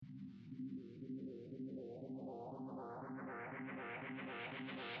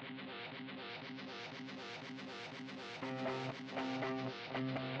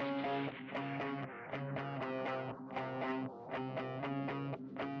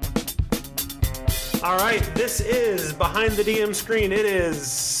All right, this is Behind the DM Screen. It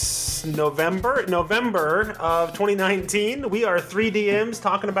is November of 2019. We are 3 DMs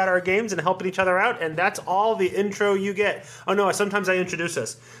talking about our games and helping each other out, and that's all the intro you get. Oh no, sometimes I introduce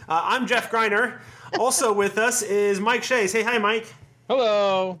us. I'm Jeff Greiner. Also with us is Mike Shea. Say hi, Mike.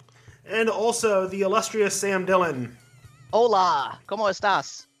 Hello. And also the illustrious Sam Dillon. Hola, ¿cómo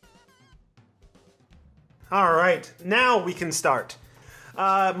estás? All right, now we can start.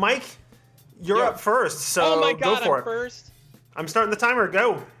 Mike, you're up first, so oh my God, go for I'm it. First. I'm starting the timer.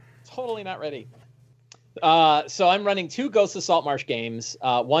 Go. Totally not ready. So I'm running 2 Ghosts of Saltmarsh games.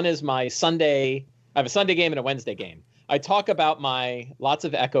 One is my Sunday. I have a Sunday game and a Wednesday game. I talk about lots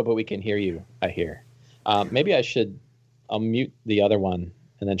of echo, but we can hear you. I hear. Maybe I'll mute the other one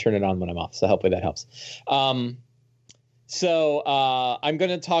and then turn it on when I'm off. So hopefully that helps. So I'm going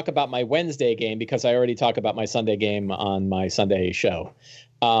to talk about my Wednesday game because I already talk about my Sunday game on my Sunday show.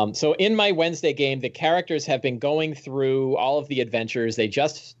 So in my Wednesday game, the characters have been going through all of the adventures. They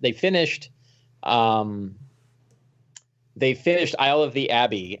finished Isle of the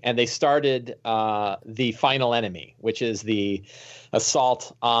Abbey, and they started the final enemy, which is the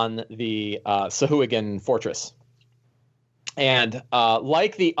assault on the Sahuagin fortress. And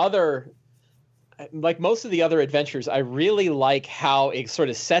like most of the other adventures, I really like how it sort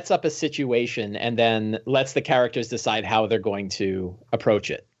of sets up a situation and then lets the characters decide how they're going to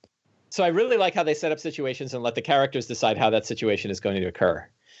approach it. So I really like how they set up situations and let the characters decide how that situation is going to occur.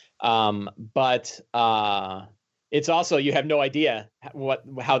 But it's also, you have no idea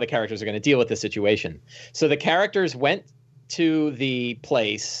how the characters are going to deal with the situation. So the characters went to the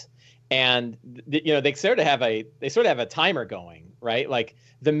place, and they sort of have a timer going, right? Like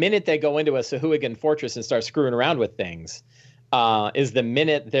the minute they go into a Sahuagin fortress and start screwing around with things, is the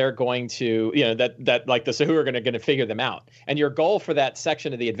minute they're going to, that like the Sahu are going to figure them out. And your goal for that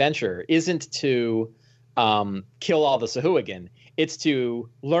section of the adventure isn't to kill all the Sahuagin. It's to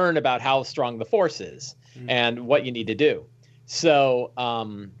learn about how strong the force is and what you need to do. So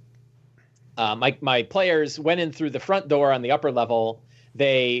my players went in through the front door on the upper level.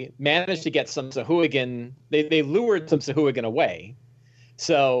 They managed to get some Sahuagin. They lured some Sahuagin away.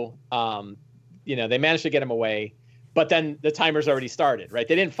 So, they managed to get him away, but then the timer's already started, right?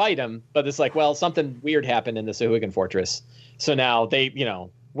 They didn't fight him, but it's like, well, something weird happened in the Sahuagin fortress. So now they,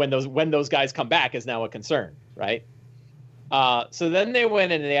 when those guys come back is now a concern, right? So then they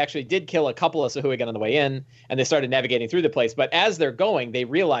went in and they actually did kill a couple of Sahuagin on the way in, and they started navigating through the place. But as they're going, they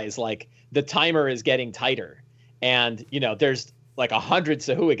realize like the timer is getting tighter, and there's like 100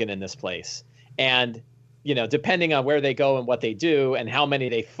 Sahuagin in this place, and depending on where they go and what they do and how many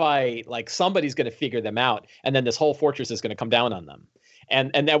they fight, like somebody's going to figure them out, and then this whole fortress is going to come down on them.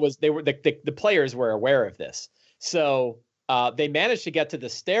 And the players were aware of this, so they managed to get to the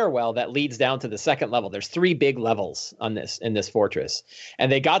stairwell that leads down to the second level. There's 3 big levels in this fortress,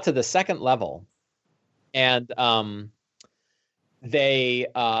 and they got to the second level, and they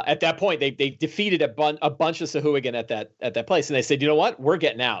at that point they defeated a bunch of Sahuagin at that place, and they said, you know what, we're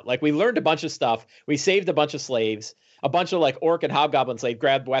getting out. Like, we learned a bunch of stuff, we saved a bunch of slaves, a bunch of like orc and hobgoblin slaves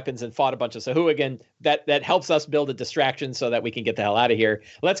grabbed weapons and fought a bunch of Sahuagin. That helps us build a distraction so that we can get the hell out of here.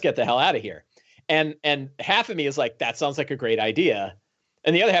 Let's get the hell out of here. And half of me is like, that sounds like a great idea,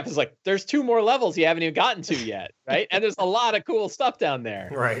 and the other half is like, there's 2 more levels you haven't even gotten to yet, right? And there's a lot of cool stuff down there,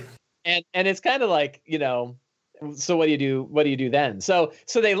 right? And it's kind of like, so what do you do? What do you do then? So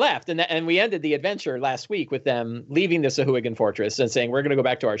they left, and we ended the adventure last week with them leaving the Sahuagin fortress and saying, we're going to go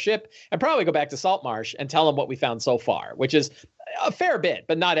back to our ship and probably go back to Saltmarsh and tell them what we found so far, which is a fair bit,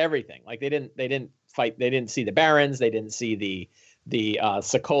 but not everything. Like they didn't fight. They didn't see the barons. They didn't see the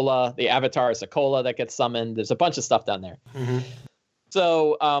Sokola, the Avatar Sokola that gets summoned. There's a bunch of stuff down there. Mm-hmm.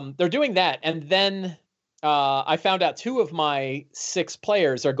 So they're doing that, and then I found out 2 of my 6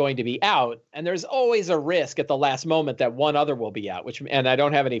 players are going to be out, and there's always a risk at the last moment that one other will be out, and I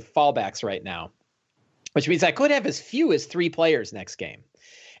don't have any fallbacks right now, which means I could have as few as 3 players next game.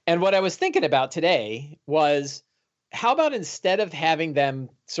 And what I was thinking about today was, how about instead of having them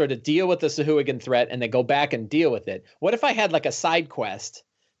sort of deal with the Sahuagin threat and then go back and deal with it, what if I had like a side quest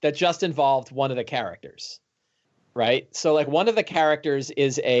that just involved one of the characters? Right. So like one of the characters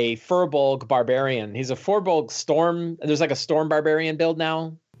is a Furbolg barbarian. He's a Furbolg storm. There's like a storm barbarian build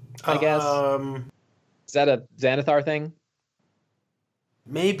now, I guess. Is that a Xanathar thing?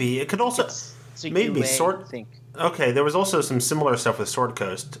 Maybe. It could also maybe Sword. Okay, there was also some similar stuff with Sword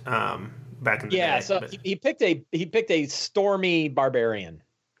Coast back in the day. Yeah, so he picked a stormy barbarian.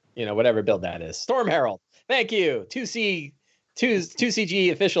 Whatever build that is. Storm Herald. Thank you. 2CG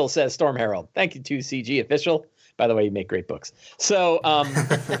official says Storm Herald. Thank you, 2CG official. By the way, you make great books. So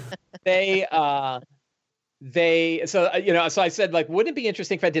they so I said, like, wouldn't it be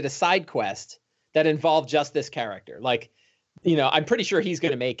interesting if I did a side quest that involved just this character? Like, I'm pretty sure he's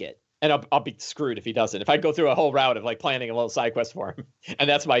going to make it, and I'll be screwed if he doesn't. If I go through a whole route of like planning a little side quest for him, and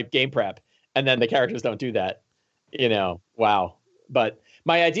that's my game prep, and then the characters don't do that, wow. But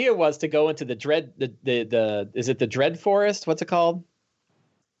my idea was to go into the is it the Dread Forest? What's it called?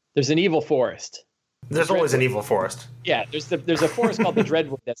 There's an evil forest. There's always an evil forest. Yeah, there's a forest called the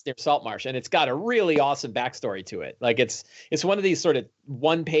Dreadwood that's near Saltmarsh, and it's got a really awesome backstory to it. Like it's one of these sort of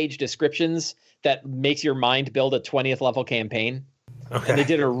one-page descriptions that makes your mind build a 20th level campaign. Okay. And they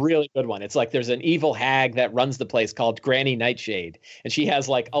did a really good one. It's like there's an evil hag that runs the place called Granny Nightshade, and she has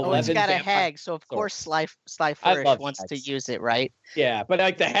like 11. Oh, it's got a hag, so of course Sly Flourish wants to use it, right? Yeah, but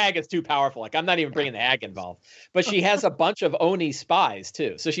like the hag is too powerful. Like I'm not even bringing the hag involved. But she has a bunch of Oni spies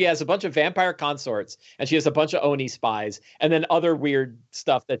too. So she has a bunch of vampire consorts, and she has a bunch of Oni spies, and then other weird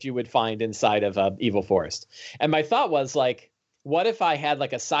stuff that you would find inside of Evil Forest. And my thought was like, what if I had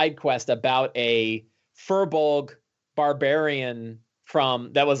like a side quest about a Furbolg barbarian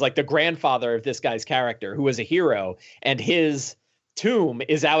that was like the grandfather of this guy's character, who was a hero, and his tomb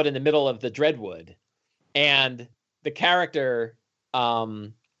is out in the middle of the Dreadwood, and the character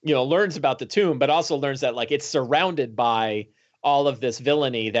learns about the tomb, but also learns that like it's surrounded by all of this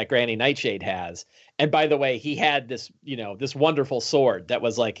villainy that Granny Nightshade has. And by the way, he had this this wonderful sword that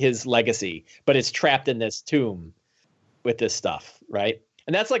was like his legacy, but it's trapped in this tomb with this stuff, right?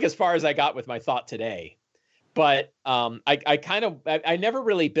 And that's like as far as I got with my thought today. But I never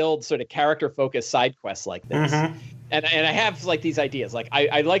really build sort of character focused side quests like this. Mm-hmm. And I have like these ideas. Like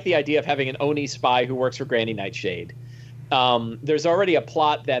I like the idea of having an Oni spy who works for Granny Nightshade. There's already a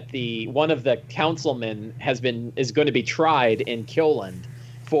plot that one of the councilmen is going to be tried in Kyoland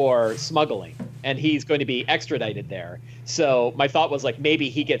for smuggling, and he's going to be extradited there. So my thought was like maybe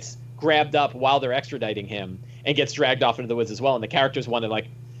he gets grabbed up while they're extraditing him and gets dragged off into the woods as well. And the characters want to like,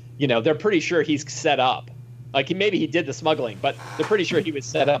 they're pretty sure he's set up. Like maybe he did the smuggling, but they're pretty sure he was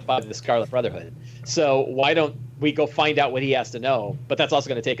set up by the Scarlet Brotherhood. So why don't we go find out what he has to know? But that's also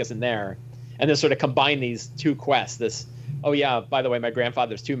going to take us in there, and then sort of combine these two quests. Oh yeah, by the way, my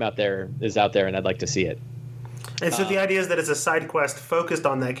grandfather's tomb is out there, and I'd like to see it. And so the idea is that it's a side quest focused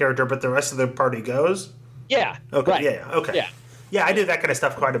on that character, but the rest of the party goes. Yeah. Okay. Right. Yeah. Okay. Yeah, I do that kind of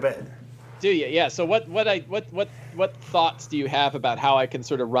stuff quite a bit. Do you? Yeah. So what thoughts do you have about how I can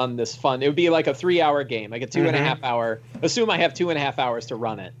sort of run this fun? It would be like a 3-hour game, like a 2.5 hour. Assume I have 2.5 hours to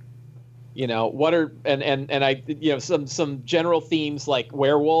run it. What are and I some general themes like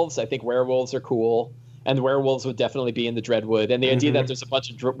werewolves. I think werewolves are cool, and werewolves would definitely be in the Dreadwood. And the idea that there's a bunch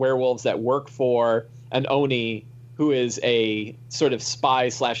of werewolves that work for an Oni who is a sort of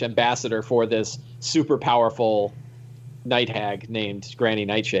spy / ambassador for this super powerful night hag named Granny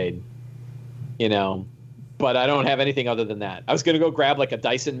Nightshade. But I don't have anything other than that. I was going to go grab like a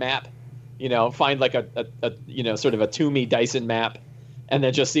Dyson map, find like a sort of a Toomey Dyson map, and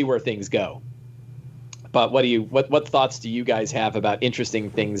then just see where things go. But what thoughts do you guys have about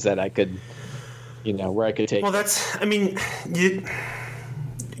interesting things that I could, where I could take? Well,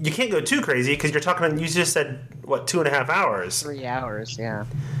 you can't go too crazy because you're talking. You just said 2.5 hours? 3 hours, yeah.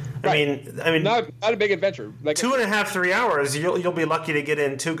 I mean, not a big adventure. Like 2.5, 3 hours, you'll be lucky to get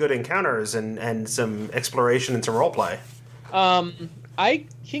in 2 good encounters and some exploration and some role play. I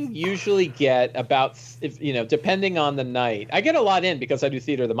can usually get about, depending on the night, I get a lot in because I do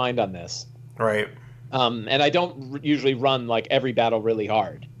Theater of the Mind on this. Right. And I don't usually run like every battle really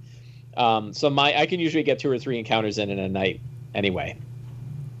hard. So I can usually get 2 or 3 encounters in a night anyway.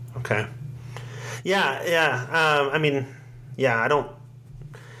 Okay. Yeah.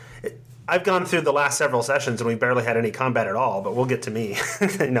 I've gone through the last several sessions and we barely had any combat at all, but we'll get to me.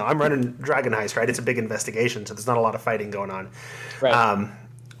 I'm running Dragon Heist, right? It's a big investigation, so there's not a lot of fighting going on. Right.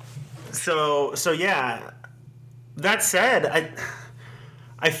 So yeah. That said,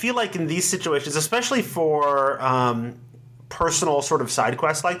 I feel like in these situations, especially for personal sort of side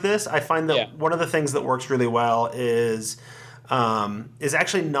quests like this, I find that one of the things that works really well is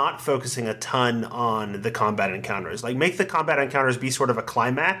actually not focusing a ton on the combat encounters. Like, make the combat encounters be sort of a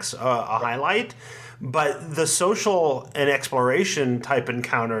climax, a highlight, but the social and exploration type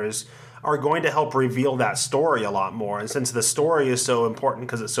encounters are going to help reveal that story a lot more. And since the story is so important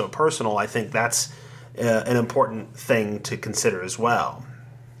because it's so personal, I think that's an important thing to consider as well.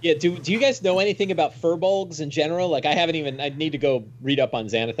 Yeah, do you guys know anything about Furbolgs in general? Like, I need to go read up on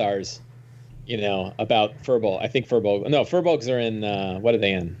Xanathar's, about Furbolg. I think Furbolgs are in, what are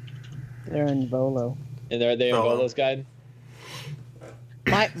they in? They're in Volo. And are they in Volo's guide?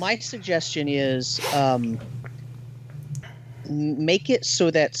 My suggestion is make it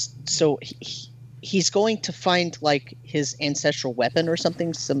so that he's going to find like his ancestral weapon or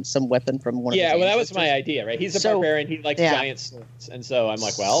something, some weapon from one of his well, that ancestors. was my idea, right? He's a barbarian. He likes giant swords, and so I'm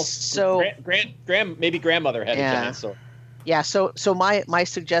like, well, so maybe grandmother had a giant sword. Yeah. So my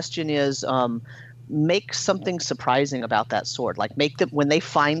suggestion is make something surprising about that sword. Like make them, when they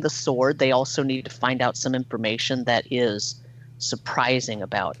find the sword, they also need to find out some information that is surprising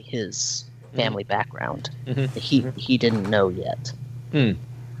about his family background that he didn't know yet.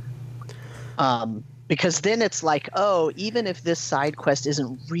 Because then it's like, oh, even if this side quest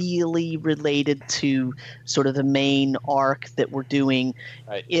isn't really related to sort of the main arc that we're doing,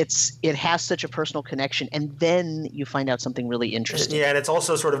 it has such a personal connection, and then you find out something really interesting. Yeah, and it's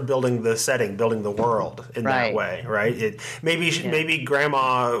also sort of building the setting, building the world in that way, right? Maybe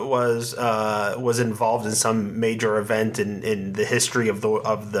Grandma was involved in some major event in the history of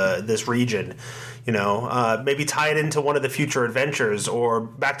this region. Maybe tie it into one of the future adventures, or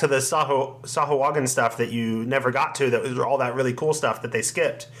back to the Sahuagin stuff that you never got to. That was all that really cool stuff that they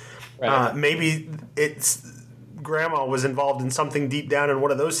skipped. Right. Maybe it's Grandma was involved in something deep down in one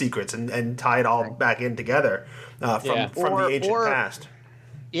of those secrets, and tie it all back in together from the ancient past.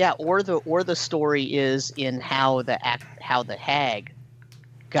 Yeah, or the story is in how the hag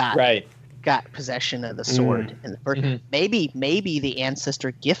got possession of the sword in the first. Maybe the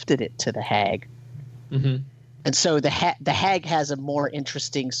ancestor gifted it to the hag. And so the hag has a more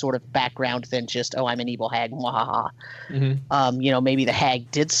interesting sort of background than just, oh, I'm an evil hag. Maybe the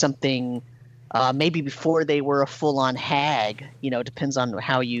hag did something. Maybe before they were a full-on hag. Depends on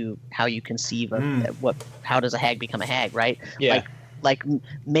how you conceive of how does a hag become a hag, right? Yeah. Like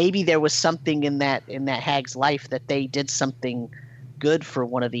maybe there was something in that hag's life that they did something good for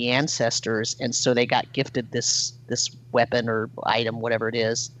one of the ancestors, and so they got gifted this weapon or item, whatever it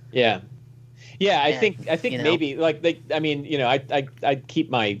is. Yeah. Yeah, I think maybe I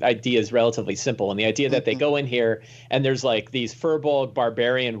keep my ideas relatively simple, and the idea that they go in here and there's like these Furbolg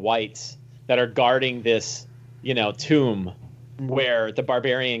barbarian wights that are guarding this, tomb where the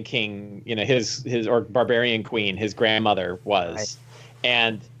barbarian king, his or barbarian queen, his grandmother was,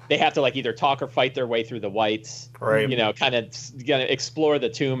 and they have to like either talk or fight their way through the wights, right? Kind of gonna explore the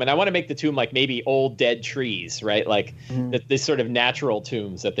tomb, and I want to make the tomb like maybe old dead trees, right? Like this sort of natural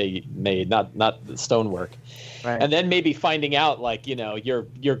tombs that they made, not the stonework. Right. And then maybe finding out like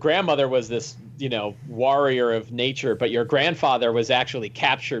your grandmother was this warrior of nature, but your grandfather was actually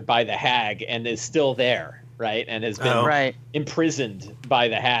captured by the hag and is still there, right? And has been imprisoned by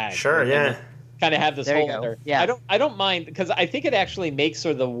the hag. Sure, yeah. Kind of have this whole other. Yeah. I don't mind, because I think it actually makes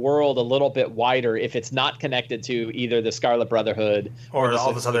sort of the world a little bit wider if it's not connected to either the Scarlet Brotherhood or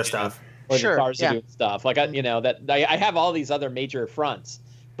all this other stuff, or the Tharizdun stuff. Like I have all these other major fronts,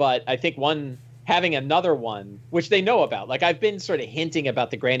 but I think having another one, which they know about. Like I've been sort of hinting about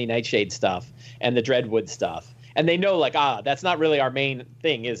the Granny Nightshade stuff and the Dreadwood stuff, and they know like that's not really our main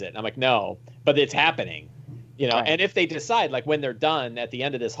thing, is it? And I'm like, no, but it's happening. And if they decide, like when they're done at the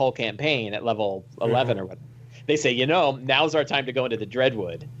end of this whole campaign at level 11 or what, they say, now's our time to go into the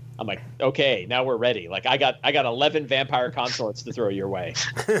Dreadwood. I'm like, okay, now we're ready. Like I got 11 vampire consorts to throw your way.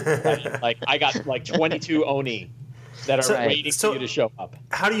 Right? Like I got like 22 Oni that are waiting for you to show up.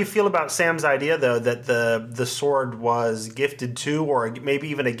 How do you feel about Sam's idea, though, that the sword was gifted to, or maybe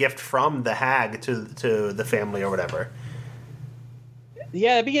even a gift from the hag to the family or whatever?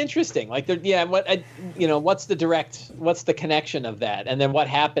 Yeah, it'd be interesting. Like, what's the connection of that, and then what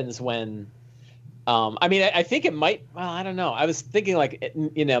happens when? I think it might. Well, I don't know. I was thinking like,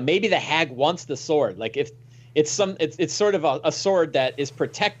 maybe the hag wants the sword. Like, if it's sort of a sword that is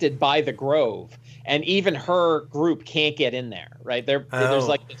protected by the Grove, and even her group can't get in there. Right there's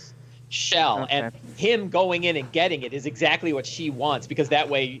like this shell, and him going in and getting it is exactly what she wants, because that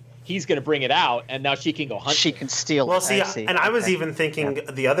way he's going to bring it out, and now she can go hunt. She can steal. Well, I was even thinking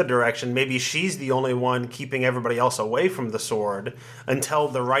the other direction. Maybe she's the only one keeping everybody else away from the sword until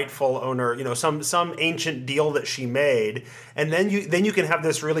the rightful owner, some ancient deal that she made, and then you can have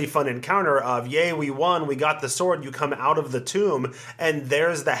this really fun encounter of, yay, we won, we got the sword. You come out of the tomb, and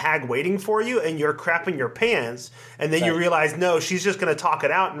there's the hag waiting for you, and you're crapping your pants, and then you realize, no, she's just going to talk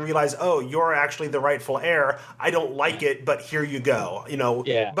it out and realize, oh, you're actually the rightful heir. I don't like it, but here you go.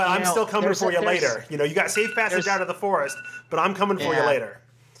 Yeah. But I'm still coming for you later. You got safe passage out of the forest, but I'm coming for you later.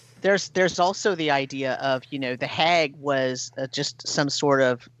 There's also the idea of, the hag was just some sort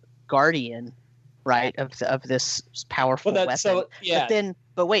of guardian, right, of this powerful weapon. So, yeah.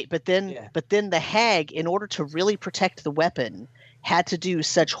 But then the hag, in order to really protect the weapon, had to do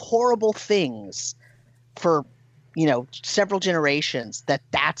such horrible things for several generations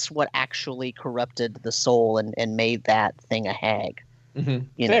that's what actually corrupted the soul and made that thing a hag.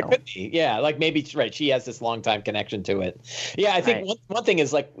 Mm-hmm. That could be, yeah. Like maybe right, she has this long time connection to it. Yeah, I think one thing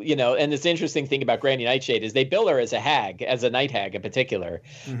is like and this interesting thing about Granny Nightshade is they bill her as a hag, as a night hag in particular,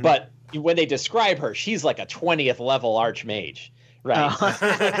 but when they describe her, she's like a 20th level archmage, right?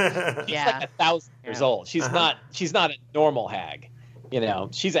 She's like 1,000 years old. She's not a normal hag,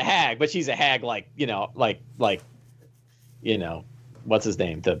 She's a hag, but she's a hag like what's his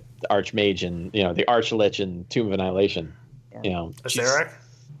name, the archmage and the archlich in Tomb of Annihilation. Acererak?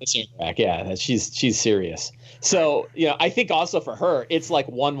 Yeah, she's serious. So, I think also for her, it's like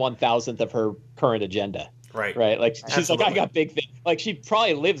 1/1000th of her current agenda. Right. Like she's like, I got big things. Like she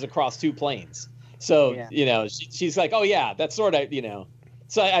probably lives across 2 planes. So, she's like, oh yeah, that's sort of,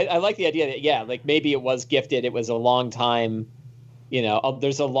 So I like the idea that, like maybe it was gifted. It was a long time,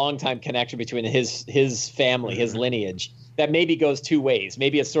 there's a long time connection between his family, his lineage. That maybe goes 2 ways.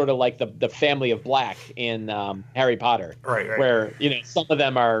 Maybe it's sort of like the family of Black in Harry Potter, right. Where some of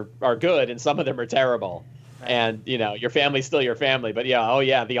them are good and some of them are terrible, and your family's still your family. But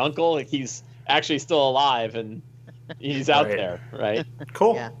the uncle, he's actually still alive and he's out there, right?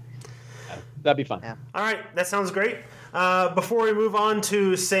 Cool. Yeah. That'd be fun. Yeah. All right, that sounds great. Before we move on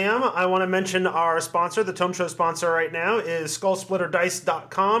to Sam, I want to mention our sponsor. The Tome Show sponsor right now is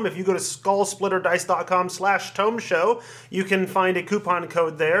SkullSplitterDice.com. If you go to SkullSplitterDice.com/Tome Show, you can find a coupon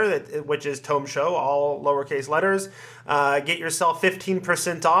code there, which is Tome Show, all lowercase letters. Get yourself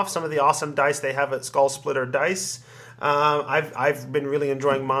 15% off some of the awesome dice they have at Skull Splitter Dice. I've been really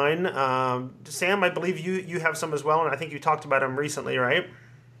enjoying mine. Sam, I believe you have some as well, and I think you talked about them recently, right?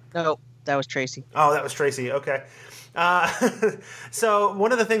 No, that was Tracy. Oh, that was Tracy. Okay. So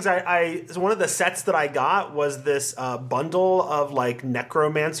one of the things one of the sets that I got was this bundle of like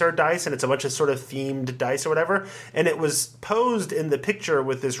necromancer dice, and it's a bunch of sort of themed dice or whatever, and it was posed in the picture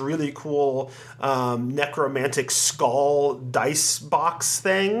with this really cool necromantic skull dice box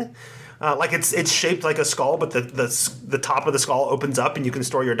thing. Like it's shaped like a skull, but the top of the skull opens up and you can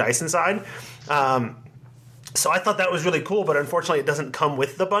store your dice inside. So I thought that was really cool, but unfortunately it doesn't come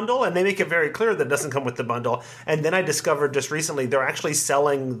with the bundle, and they make it very clear that it doesn't come with the bundle. And then I discovered just recently they're actually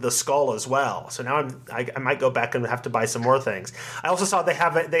selling the skull as well. So now I might go back and have to buy some more things. I also saw they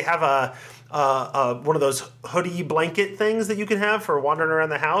have a one of those hoodie blanket things that you can have for wandering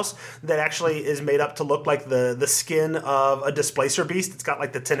around the house that actually is made up to look like the skin of a displacer beast. It's got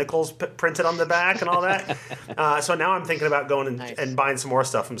like the tentacles printed on the back and all that. So now I'm thinking about going and buying some more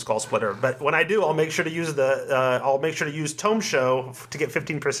stuff from Skull Splitter. But when I do, I'll make sure to use Tome Show to get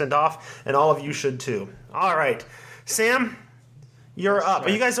 15% off, and all of you should too. All right, Sam, you're up. Are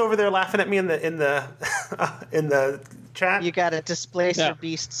you guys over there laughing at me in the chat? You got a displacer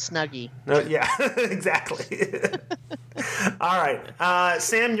beast Snuggie. No, yeah, exactly. All right,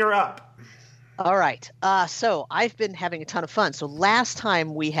 Sam, you're up. All right. So I've been having a ton of fun. So last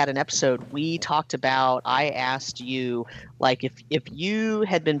time we had an episode, we talked about, I asked you, like, if you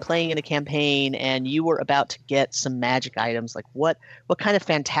had been playing in a campaign and you were about to get some magic items, like what kind of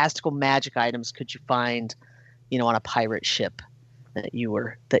fantastical magic items could you find, on a pirate ship that you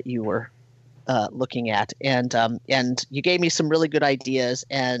were looking at? And you gave me some really good ideas,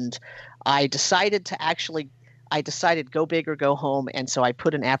 and I decided go big or go home, and so I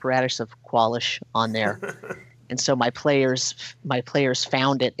put an apparatus of Qualish on there. And so my players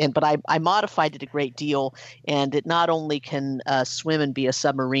found it, but I modified it a great deal, and it not only can swim and be a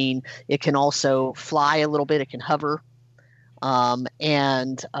submarine, it can also fly a little bit, it can hover,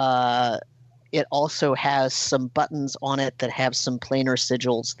 and it also has some buttons on it that have some planar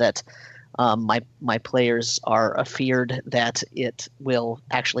sigils that my players are afeared that it will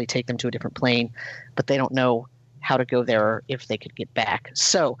actually take them to a different plane, but they don't know how to go there or if they could get back.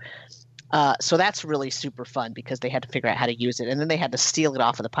 So that's really super fun because they had to figure out how to use it, and then they had to steal it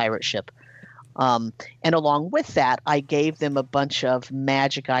off of the pirate ship. And along with that, I gave them a bunch of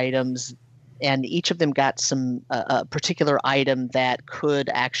magic items, and each of them got some a particular item that could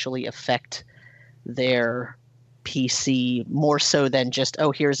actually affect their PC more so than just,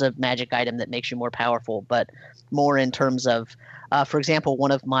 oh, here's a magic item that makes you more powerful, but more in terms of, for example,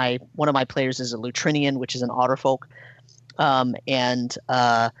 one of my players is a Lutrinian, which is an Otterfolk, and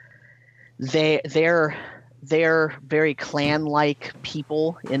they're very clan-like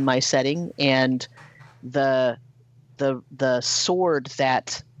people in my setting, and the sword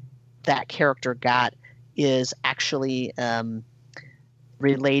that character got is actually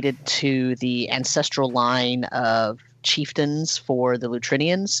related to the ancestral line of chieftains for the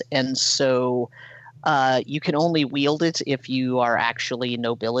Lutrinians, and so you can only wield it if you are actually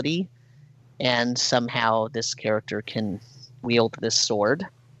nobility, and somehow this character can wield this sword.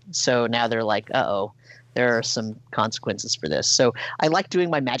 So now they're like, uh-oh, there are some consequences for this. So I like doing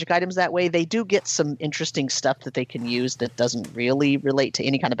my magic items that way. They do get some interesting stuff that they can use that doesn't really relate to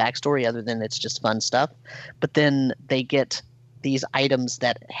any kind of backstory other than it's just fun stuff. But then they get these items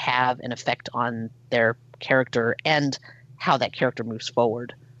that have an effect on their character and how that character moves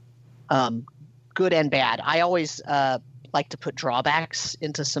forward. Good and bad. I always like to put drawbacks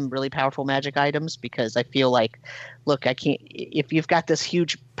into some really powerful magic items because I feel like, look, I can't. If you've got this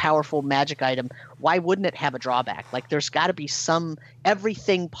huge, powerful magic item, why wouldn't it have a drawback? Like, there's got to be some.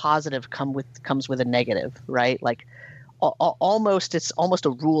 Everything positive comes with a negative, right? Like, it's almost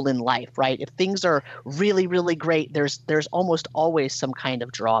a rule in life, right? If things are really, really great, there's almost always some kind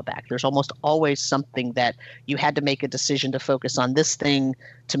of drawback. There's almost always something that you had to make a decision to focus on this thing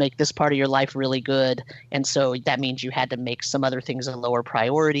to make this part of your life really good. And so that means you had to make some other things a lower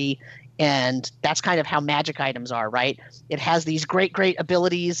priority. And that's kind of how magic items are, right? It has these great, great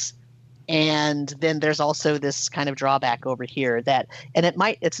abilities. And then there's also this kind of drawback over here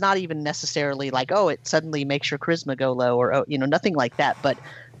it's not even necessarily like, oh, it suddenly makes your charisma go low or, oh, nothing like that, but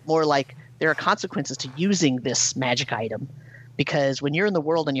more like there are consequences to using this magic item because when you're in the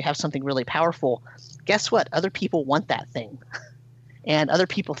world and you have something really powerful, guess what? Other people want that thing and other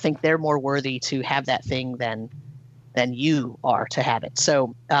people think they're more worthy to have that thing than you are to have it.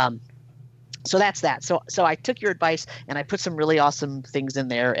 So that's that. So I took your advice and I put some really awesome things in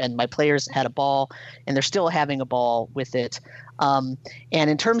there and my players had a ball and they're still having a ball with it. And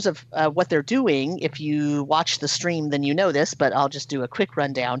in terms of what they're doing, if you watch the stream, then you know this, but I'll just do a quick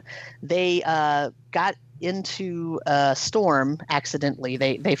rundown. They got into a storm accidentally.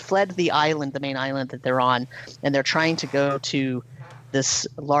 They fled the island, the main island that they're on, and they're trying to go to this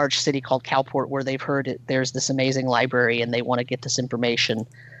large city called Calport where they've heard there's this amazing library and they want to get this information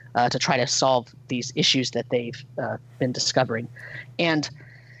to try to solve these issues that they've been discovering. And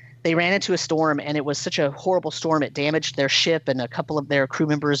they ran into a storm, and it was such a horrible storm. It damaged their ship, and a couple of their crew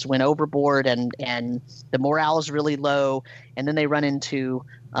members went overboard, and the morale is really low. And then they run into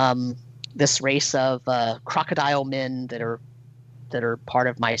this race of crocodile men that are part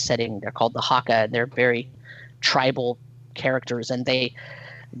of my setting. They're called the Haka, and they're very tribal characters. And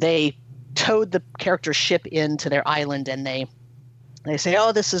they towed the character's ship into their island, and they say,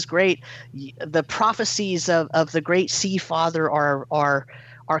 "Oh, this is great. The prophecies of the great Sea Father are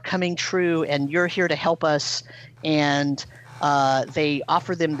coming true, and you're here to help us." And they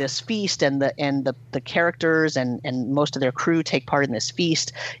offer them this feast, and the characters and most of their crew take part in this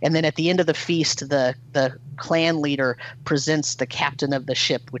feast. And then at the end of the feast, the clan leader presents the captain of the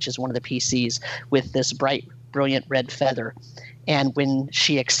ship, which is one of the PCs, with this bright, brilliant red feather. And when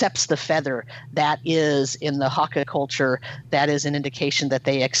she accepts the feather, that is, in the Haka culture, that is an indication that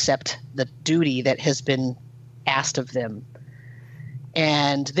they accept the duty that has been asked of them.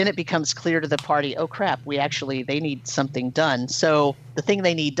 And then it becomes clear to the party, oh crap, they need something done. So the thing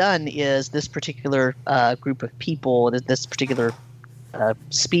they need done is this particular group of people, this particular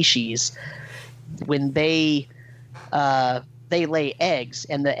species, when they lay eggs,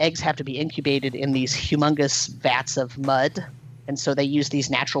 and the eggs have to be incubated in these humongous vats of mud. And so they use these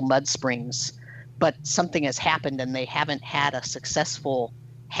natural mud springs, but something has happened and they haven't had a successful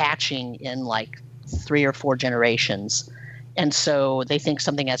hatching in like 3 or 4 generations. And so they think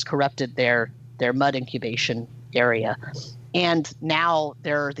something has corrupted their mud incubation area. And now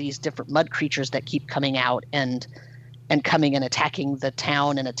there are these different mud creatures that keep coming out and coming and attacking the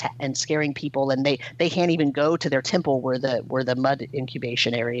town and scaring people. And they can't even go to their temple where the mud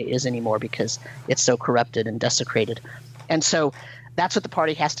incubation area is anymore because it's so corrupted and desecrated. And so that's what the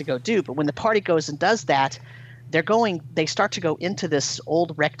party has to go do. But when the party goes and does that, they start to go into this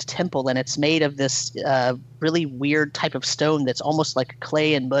old wrecked temple, and it's made of this really weird type of stone that's almost like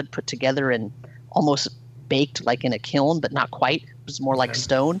clay and mud put together and almost baked like in a kiln, but not quite. It's more like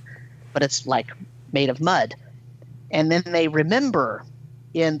stone, but it's like made of mud. And then they remember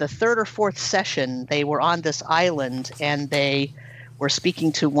in the 3rd or 4th session, they were on this island and they were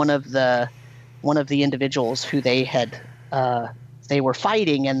speaking to one of the individuals who they were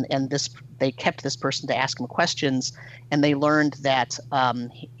fighting, and they kept this person to ask him questions, and they learned that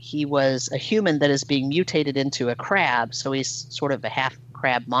he was a human that is being mutated into a crab, so he's sort of a half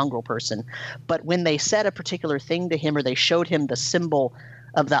crab mongrel person. But when they said a particular thing to him, or they showed him the symbol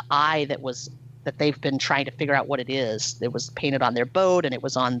of the eye that they've been trying to figure out what it is, it was painted on their boat, and it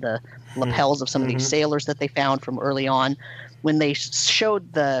was on the lapels of some of these sailors that they found from early on. When they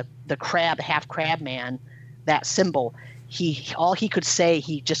showed the half crab man that symbol, all he could say,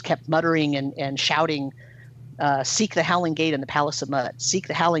 he just kept muttering and shouting, "Seek the Howling Gate in the Palace of Mud. Seek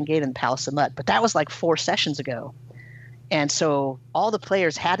the Howling Gate in the Palace of Mud." But that was like 4 sessions ago. And so all the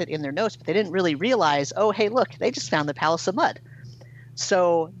players had it in their notes, but they didn't really realize, oh, hey, look, they just found the Palace of Mud.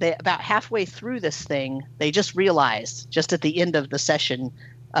 So they, about halfway through this thing, they just realized, just at the end of the session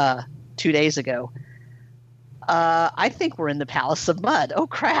 2 days ago, I think we're in the Palace of Mud. Oh,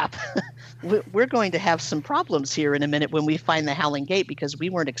 crap. We're going to have some problems here in a minute when we find the Howling Gate, because we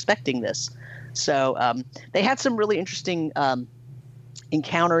weren't expecting this. So they had some really interesting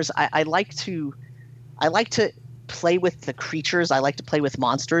encounters. I like to play with the creatures. I like to play with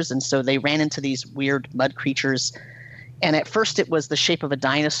monsters. And so they ran into these weird mud creatures. And at first it was the shape of a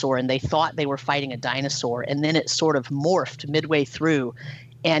dinosaur, and they thought they were fighting a dinosaur. And then it sort of morphed midway through.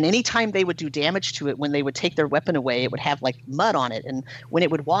 And anytime they would do damage to it, when they would take their weapon away, it would have like mud on it. And when it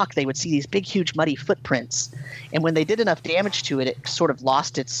would walk, they would see these big, huge muddy footprints. And when they did enough damage to it, it sort of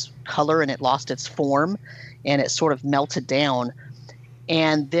lost its color and it lost its form, and it sort of melted down.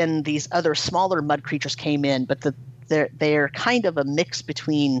 And then these other smaller mud creatures came in, but they're kind of a mix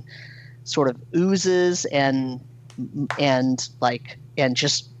between sort of oozes and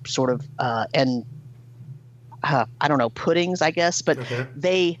just sort of I don't know, puddings, I guess, but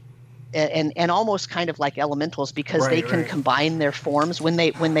they and almost kind of like elementals, because they can combine their forms when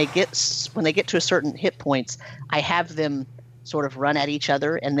they get to a certain hit points. I have them sort of run at each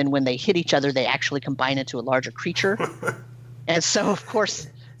other, and then when they hit each other, they actually combine into a larger creature. And so, of course,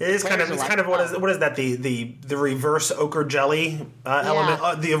 it is kind of what is that, the reverse ochre jelly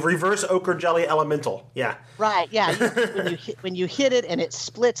element, the reverse ochre jelly elemental. Yeah. Right. Yeah. When you hit it and it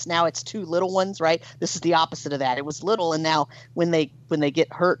splits, now it's two little ones. Right. This is the opposite of that. It was little, and now when they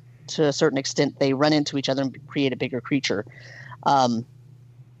get hurt to a certain extent, they run into each other and create a bigger creature.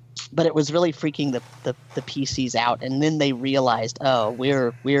 But it was really freaking the PCs out, and then they realized, oh,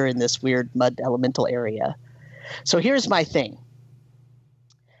 we're in this weird mud elemental area. So here's my thing.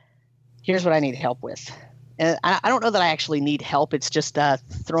 Here's what I need help with. And I don't know that I actually need help. It's just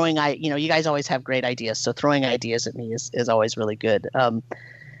throwing. You guys always have great ideas, so throwing ideas at me is always really good.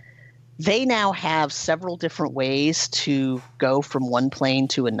 They now have several different ways to go from one plane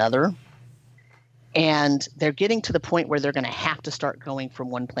to another. And they're getting to the point where they're going to have to start going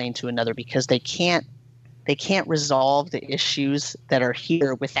from one plane to another, because they can't resolve the issues that are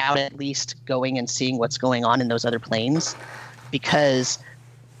here without at least going and seeing what's going on in those other planes, because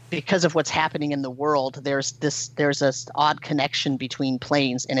of what's happening in the world. There's this odd connection between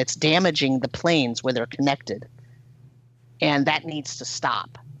planes, and it's damaging the planes where they're connected, and that needs to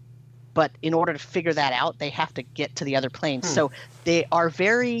stop. But in order to figure that out, they have to get to the other planes. So they are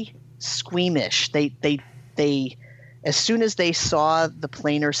very squeamish. They as soon as they saw the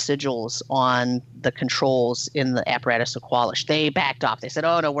planar sigils on the controls in the apparatus of Qualish, they backed off. They said,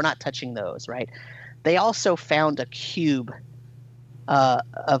 oh no, we're not touching those, right? They also found a cube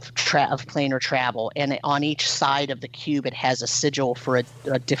of planar travel, and on each side of the cube it has a sigil for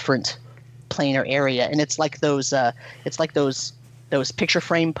a different planar area. And it's like those picture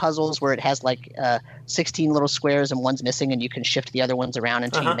frame puzzles where it has like 16 little squares and one's missing, and you can shift the other ones around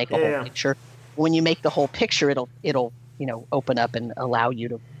until you make a whole picture. When you make the whole picture, it'll open up and allow you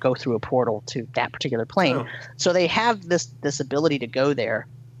to go through a portal to that particular plane. So they have this ability to go there,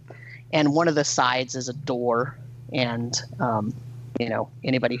 and one of the sides is a door. And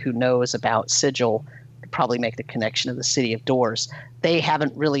anybody who knows about Sigil could probably make the connection of the City of Doors. They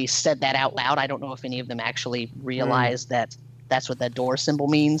haven't really said that out loud. I don't know if any of them actually realize that that's what that door symbol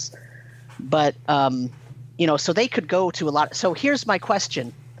means. But, so they could go to a lot. So here's my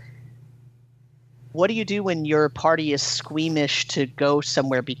question. What do you do when your party is squeamish to go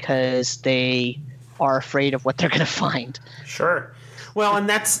somewhere because they are afraid of what they're going to find? Sure. Well, and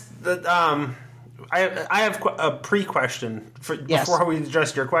that's the I have a pre-question before we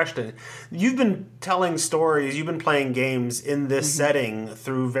address your question. You've been telling stories, you've been playing games in this setting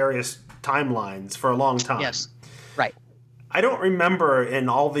through various timelines for a long time. Yes, right. I don't remember in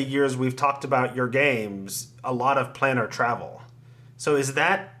all the years we've talked about your games a lot of planar travel. So is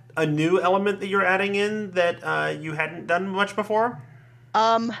that a new element that you're adding in that you hadn't done much before?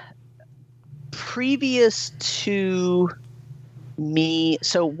 Previous to me,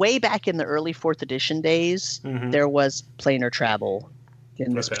 so way back in the early 4th edition days, there was planar travel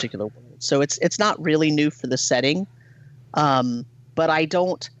in this particular world. So it's not really new for the setting, but I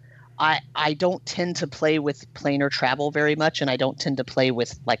don't tend to play with planar travel very much, and I don't tend to play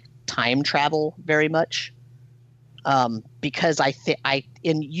with like time travel very much, because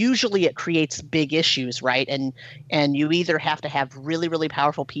usually it creates big issues, right? And you either have to have really, really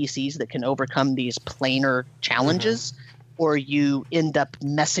powerful PCs that can overcome these planar challenges, or you end up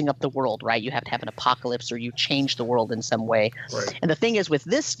messing up the world, right? You have to have an apocalypse or you change the world in some way. Right. And the thing is with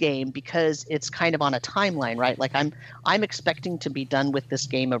this game, because it's kind of on a timeline, right? Like I'm expecting to be done with this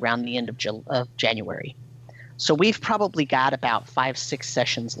game around the end of January. So we've probably got about 5-6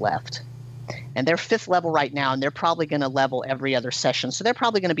 sessions left. And they're 5th level right now, and they're probably going to level every other session. So they're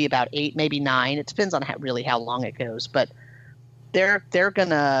probably going to be about 8, maybe 9. It depends on how long it goes, but they're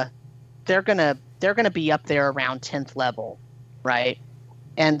gonna be up there around 10th level, right?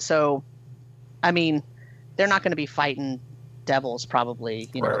 And so, I mean, they're not going to be fighting devils probably.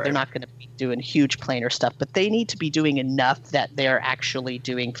 Right. They're not going to be doing huge planar stuff, but they need to be doing enough that they're actually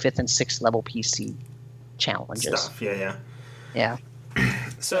doing 5th and 6th level PC challenges. Stuff. Yeah.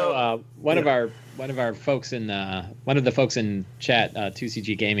 So one of our folks in one of the folks in chat,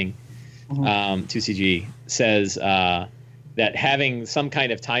 2CG Gaming, 2CG says that having some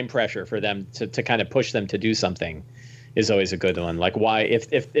kind of time pressure for them to kind of push them to do something is always a good one. Like, why,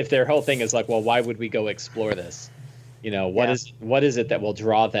 if their whole thing is like, well, why would we go explore this? What is it that will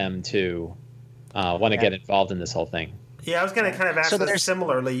draw them to want to get involved in this whole thing? Yeah, I was going to kind of ask that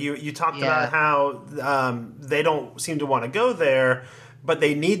similarly. You talked about how they don't seem to want to go there, but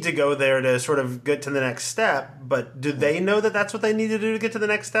they need to go there to sort of get to the next step. But do they know that that's what they need to do to get to the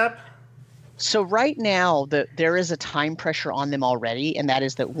next step? So right now, there is a time pressure on them already, and that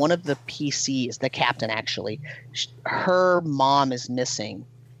is that one of the PCs, the captain actually, her mom is missing,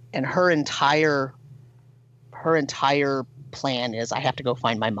 and her entire plan is, I have to go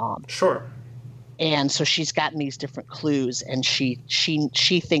find my mom. Sure. And so she's gotten these different clues, and she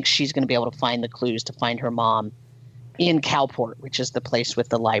thinks she's going to be able to find the clues to find her mom in Calport, which is the place with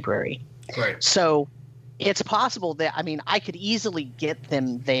the library. Right. So it's possible that, I mean, I could easily get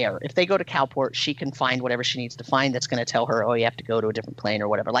them there. If they go to Calport, she can find whatever she needs to find that's going to tell her, oh, you have to go to a different plane or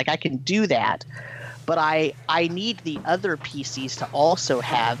whatever. Like, I can do that, but I need the other PCs to also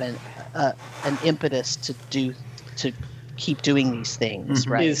have an impetus to keep doing these things,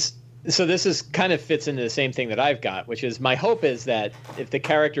 right? So this is kind of fits into the same thing that I've got, which is my hope is that if the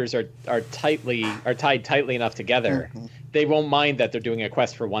characters are tied tightly enough together, they won't mind that they're doing a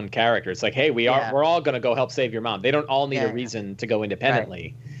quest for one character. It's like, hey, we're all going to go help save your mom. They don't all need a reason to go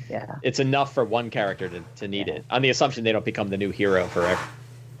independently. Right. Yeah, it's enough for one character to need it, on the assumption they don't become the new hero forever.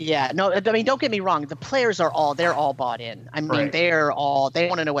 Yeah, no, I mean, don't get me wrong. The players they're all bought in. I mean, they want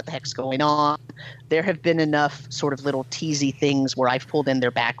to know what the heck's going on. There have been enough sort of little teasy things where I've pulled in their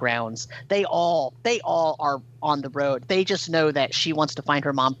backgrounds. They all are on the road. They just know that she wants to find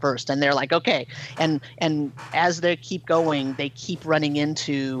her mom first, and they're like, okay. And as they keep going, they keep running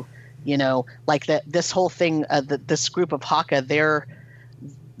into, like this whole thing. This group of Haka,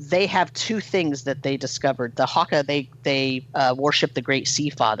 they have two things that they discovered. The Haka, they worship the Great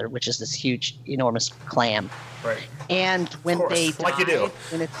Sea Father, which is this huge, enormous clam. Right. And when they die, like you do.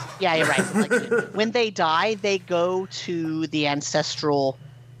 You're right. Like you do. When they die, they go to the ancestral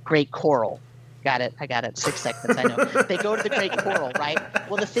Great Coral. Got it. I got it. 6 seconds. I know. They go to the Great Coral, right?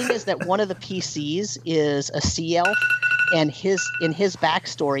 Well, the thing is that one of the PCs is a sea elf, and in his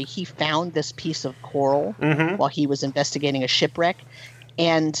backstory, he found this piece of coral while he was investigating a shipwreck.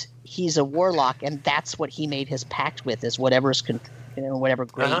 And he's a warlock, and that's what he made his pact with, is whatever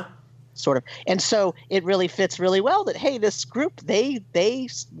great sort of. And so it really fits really well that, hey, this group, they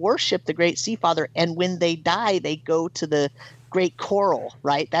worship the Great Sea Father, and when they die, they go to the Great Coral,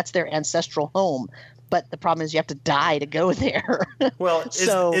 right? That's their ancestral home. But the problem is you have to die to go there. Well,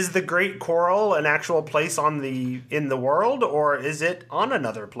 is the Great Coral an actual place in the world, or is it on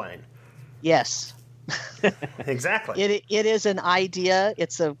another plane? Yes. Exactly. It is an idea.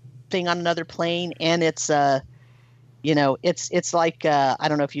 It's a thing on another plane, and it's it's like I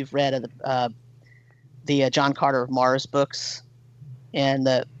don't know if you've read the John Carter of Mars books, and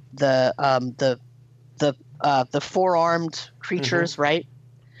the four-armed creatures, right?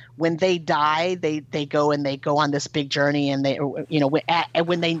 When they die, they go on this big journey, and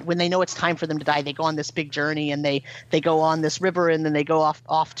when they know it's time for them to die, they go on this big journey, and they go on this river, and then they go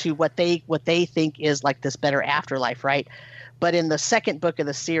off to what they think is like this better afterlife, right? But in the second book of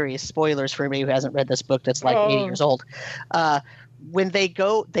the series, spoilers for anybody who hasn't read this book that's like 80 years old, when they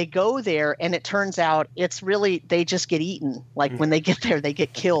go there, and it turns out it's really, they just get eaten. Like when they get there, they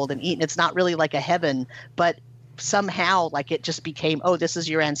get killed and eaten. It's not really like a heaven, but somehow like it just became, oh, this is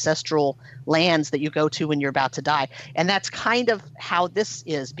your ancestral lands that you go to when you're about to die. And that's kind of how this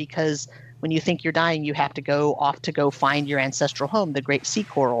is, because when you think you're dying, you have to go off to go find your ancestral home, the Great Sea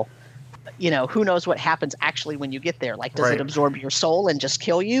Coral. Who knows what happens actually when you get there? Like, does it absorb your soul and just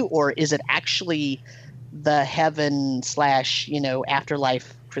kill you, or is it actually the heaven /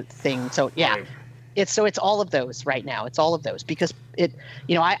 afterlife thing? So yeah. it's all of those right now. It's all of those because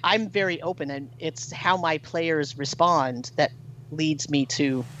I'm very open, and it's how my players respond that leads me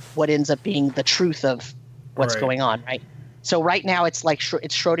to what ends up being the truth of what's going on, right? So right now it's like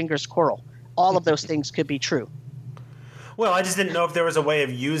it's Schrodinger's quarrel. All of those things could be true. Well, I just didn't know if there was a way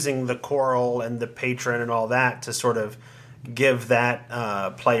of using the quarrel and the patron and all that to sort of give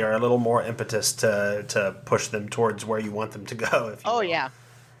that player a little more impetus to push them towards where you want them to go.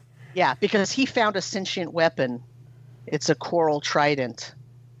 Yeah, because he found a sentient weapon. It's a coral trident.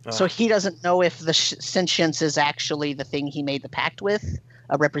 So he doesn't know if the sentience is actually the thing he made the pact with,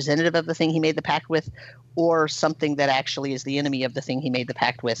 a representative of the thing he made the pact with, or something that actually is the enemy of the thing he made the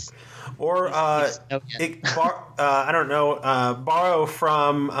pact with. Or, I don't know, borrow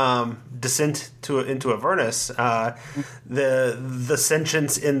from Descent into Avernus. The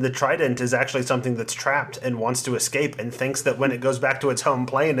sentience in the trident is actually something that's trapped and wants to escape and thinks that when it goes back to its home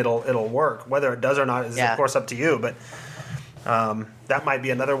plane, it'll work. Whether it does or not is, of course, up to you, but... that might be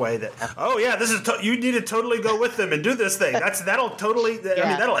another way that. Oh yeah, this is you need to totally go with them and do this thing. That'll totally. I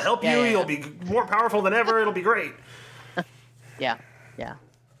mean, that'll help you. Yeah. You'll be more powerful than ever. It'll be great. Yeah.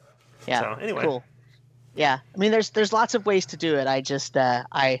 So anyway, cool. Yeah, I mean, there's lots of ways to do it. I just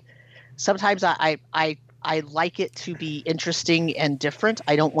sometimes I like it to be interesting and different.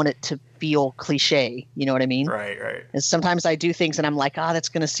 I don't want it to feel cliche. You know what I mean? Right. And sometimes I do things and I'm like, that's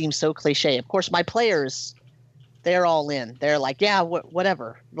going to seem so cliche. Of course, my players. They're all in. They're like, yeah,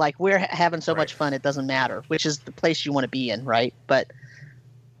 whatever. Like, we're having so much fun, it doesn't matter, which is the place you want to be in, right? But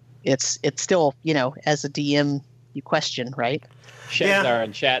it's still, as a DM, you question, right? Shazar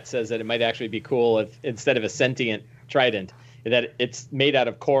in chat says that it might actually be cool if instead of a sentient trident, that it's made out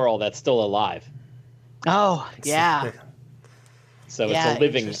of coral that's still alive. Oh, yeah. So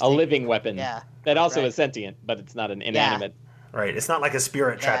it's a living weapon that also is sentient, but it's not an inanimate. Yeah. Right, it's not like a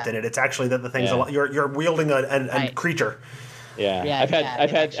spirit trapped in it. It's actually that the thing's you're wielding a creature. Yeah.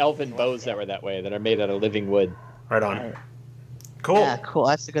 I've had elven bows that were that way, that are made out of living wood. Right on. Right. Cool. Yeah, cool.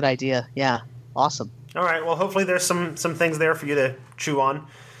 That's a good idea. Yeah, awesome. All right. Well, hopefully there's some things there for you to chew on,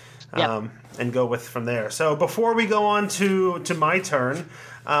 and go with from there. So before we go on to my turn.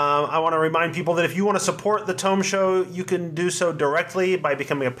 I want to remind people that if you want to support the Tome Show, you can do so directly by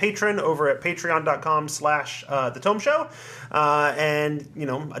becoming a patron over at patreon.com/the Tome Show. And,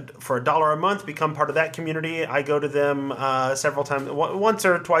 for $1 a month, become part of that community. I go to them several times, once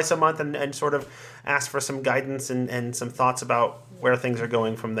or twice a month, and sort of ask for some guidance and some thoughts about where things are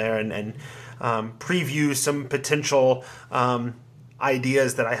going from there and preview some potential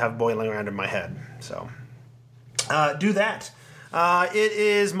ideas that I have boiling around in my head. So do that. It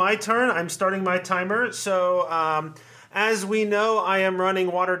is my turn. I'm starting my timer. So, as we know, I am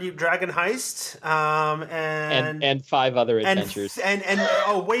running Waterdeep Dragon Heist, and 5 other adventures,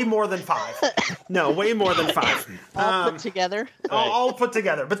 and way more than 5. No, way more than 5. All put together. All put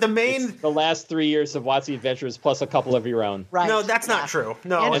together. But it's the last 3 years of WotC Adventures plus a couple of your own. Right. No, that's not true.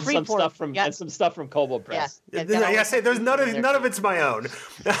 No, and some stuff from Kobold Press. Yeah, say there's none of it's my own,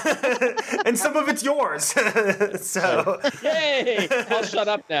 and some of it's yours. So, yay! I'll shut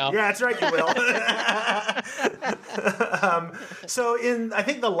up now. Yeah, that's right. You will. So I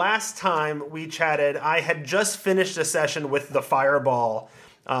think the last time we chatted, I had just finished a session with the Fireball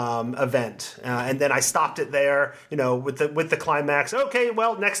event, and then I stopped it there, with the climax. Okay,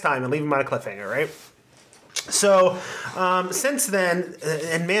 well, next time, and leave him on a cliffhanger, right? So since then,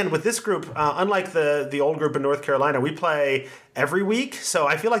 and man, with this group, unlike the old group in North Carolina, we play every week. So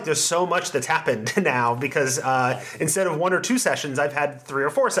I feel like there's so much that's happened now because instead of 1 or 2 sessions, I've had 3 or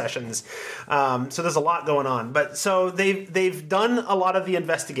 4 sessions. So there's a lot going on. But so they've done a lot of the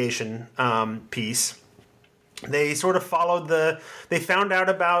investigation piece. They sort of followed they found out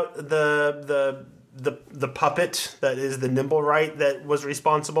about the puppet that is the Nimblewright that was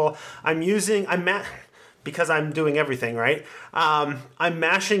responsible. Because I'm doing everything, right? I'm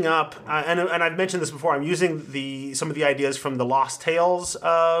mashing up, and I've mentioned this before, I'm using some of the ideas from the Lost Tales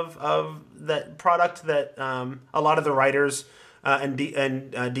of that product that a lot of the writers and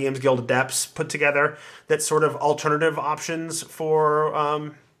DM's Guild Adepts put together, that sort of alternative options for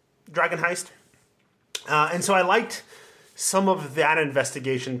Dragon Heist. And so I liked some of that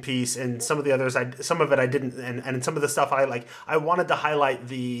investigation piece, and some of the others, some of it I didn't, and some of the stuff I wanted to highlight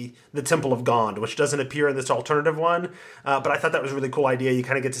the Temple of Gond, which doesn't appear in this alternative one, but I thought that was a really cool idea. You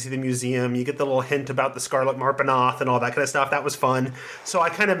kind of get to see the museum, you get the little hint about the Scarlet Marpenoth and all that kind of stuff. That was fun. So I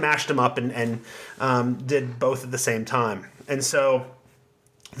kind of mashed them up and did both at the same time. And so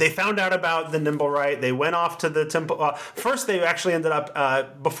they found out about the Nimblewright. They went off to the temple. First, they actually ended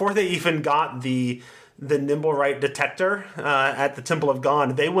up, before they even got the Nimblewright detector at the Temple of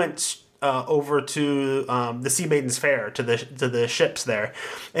Gond, they went over to the Sea Maiden's Fair, to the ships there,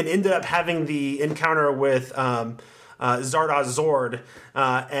 and ended up having the encounter with Zardoz Zord,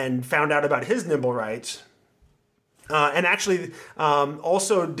 and found out about his nimble rights. And actually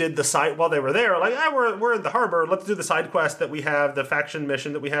also did the side while they were there, like, we're in the harbor, let's do the side quest that we have, the faction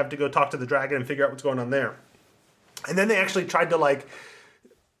mission that we have to go talk to the dragon and figure out what's going on there. And then they actually tried to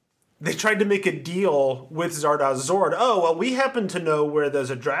make a deal with Zardoz Zord. Oh, well, we happen to know where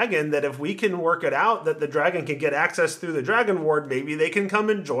there's a dragon, that if we can work it out, that the dragon can get access through the Dragon Ward, maybe they can come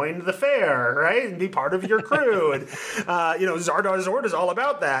and join the fair, right? And be part of your crew. And, Zardoz Zord is all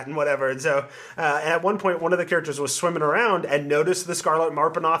about that and whatever. And so at one point, one of the characters was swimming around and noticed the Scarlet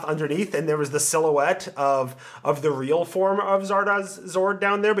Marpenoth underneath, and there was the silhouette of the real form of Zardoz Zord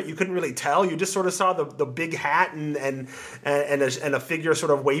down there, but you couldn't really tell. You just sort of saw the big hat and a figure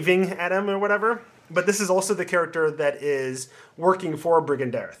sort of waving at him or whatever. But this is also the character that is working for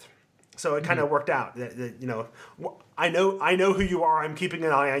Brigand Dareth, so it kind of worked out. I know who you are. I'm keeping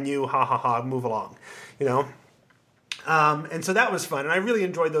an eye on you. Ha ha ha. Move along. And so that was fun, and I really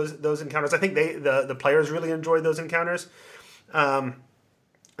enjoyed those encounters. I think the players really enjoyed those encounters, and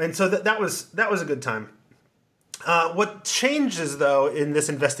so that was a good time. What changes, though, in this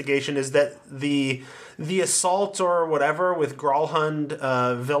investigation is that the assault or whatever with Gralhund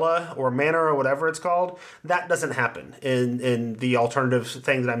Villa or Manor or whatever it's called, that doesn't happen in the alternative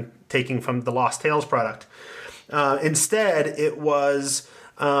thing that I'm taking from the Lost Tales product. Instead, it was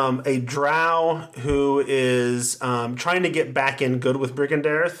a drow who is trying to get back in good with Brigand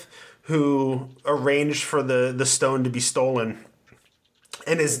Dareth, who arranged for the stone to be stolen,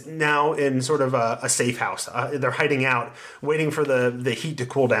 and is now in sort of a safe house. They're hiding out, waiting for the heat to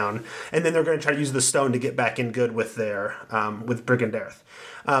cool down, and then they're going to try to use the stone to get back in good with with Brigand Dareth.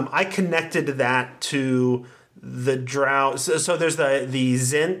 I connected that to the drow. So there's the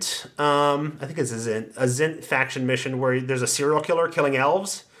Zint. I think it's a Zint faction mission where there's a serial killer killing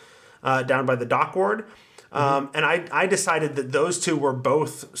elves down by the dock ward. And I decided that those two were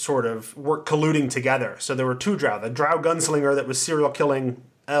both sort of colluding together. So there were two drow. The drow gunslinger that was serial killing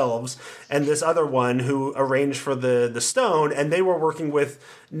elves, and this other one who arranged for the stone, and they were working with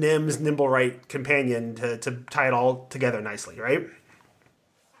Nim's Nimblewright companion to tie it all together nicely, right?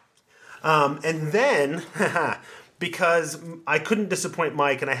 And then... because I couldn't disappoint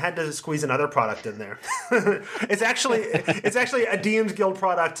Mike, and I had to squeeze another product in there. It's actually a DM's Guild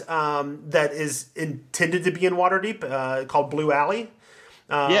product that is intended to be in Waterdeep, called Blue Alley.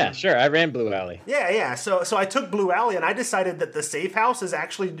 Yeah, sure. I ran Blue Alley. Yeah. So I took Blue Alley, and I decided that the safe house is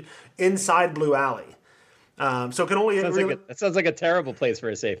actually inside Blue Alley. So it can only that sounds like a terrible place for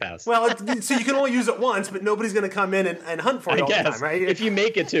a safe house. Well, so you can only use it once, but nobody's going to come in and hunt for you all the time, right? If you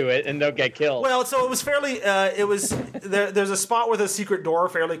make it to it and don't get killed. Well, so it was fairly. There's a spot with a secret door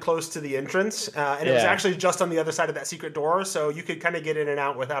fairly close to the entrance, and it was actually just on the other side of that secret door, so you could kind of get in and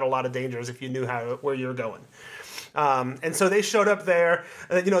out without a lot of dangers if you knew where you're going. And so they showed up there.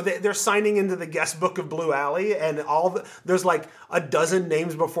 They're signing into the guest book of Blue Alley, and there's like a dozen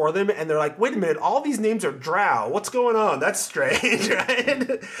names before them, and they're like, "Wait a minute, all these names are drow. What's going on? That's strange."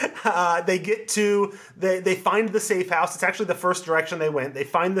 Right? They find the safe house. It's actually the first direction they went. They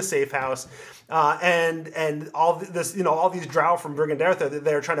find the safe house, and all this, all these drow from Brigand Dareth,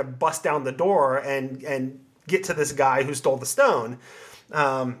 they're trying to bust down the door and get to this guy who stole the stone.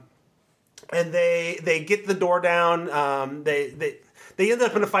 And they get the door down. They end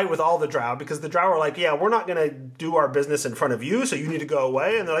up in a fight with all the drow, because the drow are like, "Yeah, we're not going to do our business in front of you, so you need to go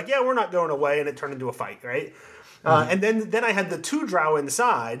away." And they're like, "Yeah, we're not going away," and it turned into a fight, right? And then I had the two drow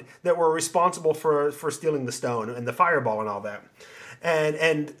inside that were responsible for stealing the stone and the fireball and all that.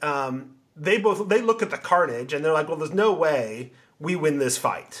 And they look at the carnage, and they're like, "Well, there's no way we win this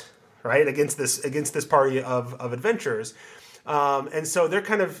fight, right? Against this party of adventurers." And so they're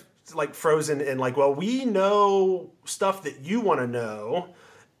kind of like frozen and like, "Well, we know stuff that you want to know,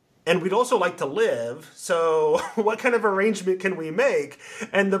 and we'd also like to live, so what kind of arrangement can we make?"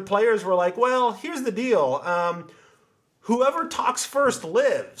 And the players were like, "Well, here's the deal. Whoever talks first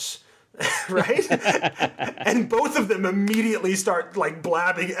lives." Right? And both of them immediately start like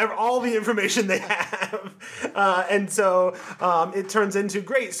blabbing all the information they have. And so it turns into,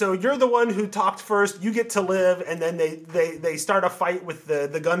 great, so you're the one who talked first, you get to live. And then they start a fight with the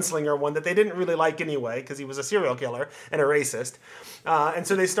gunslinger one that they didn't really like anyway, because he was a serial killer and a racist. And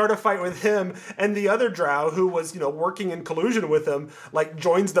so they start a fight with him, and the other drow who was working in collusion with him like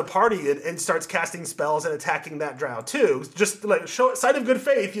joins the party and starts casting spells and attacking that drow too, just like show sign of good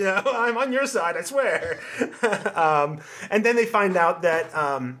faith. I'm on your side, I swear. And then they find out that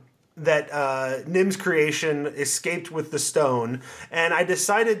Nim's creation escaped with the stone, and I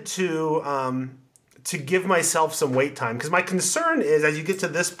decided to give myself some wait time, because my concern is, as you get to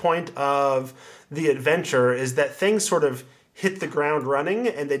this point of the adventure, is that things sort of hit the ground running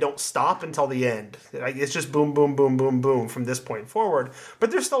and they don't stop until the end. It's just boom, boom, boom, boom, boom from this point forward.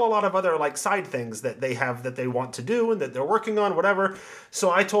 But there's still a lot of other like side things that they have that they want to do and that they're working on, whatever.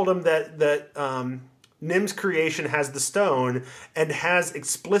 So I told him that Nim's creation has the stone and has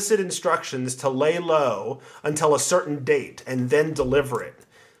explicit instructions to lay low until a certain date and then deliver it.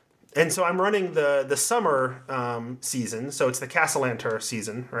 And so I'm running the summer season, so it's the Castellanter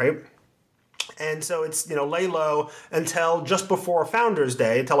season, right? And so it's, lay low until just before Founders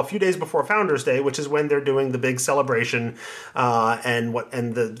Day, until a few days before Founders Day, which is when they're doing the big celebration and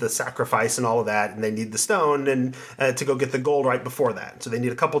the sacrifice and all of that, and they need the stone and to go get the gold right before that. So they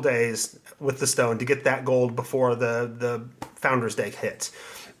need a couple days with the stone to get that gold before the Founders Day hits.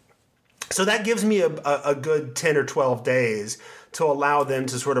 So that gives me a good 10 or 12 days to allow them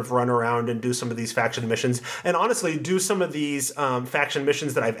to sort of run around and do some of these faction missions. And honestly, do some of these faction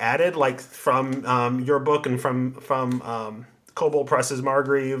missions that I've added, like from your book and from Kobold Press's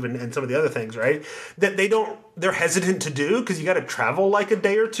Margrave and some of the other things, right? That they're hesitant to do because you got to travel like a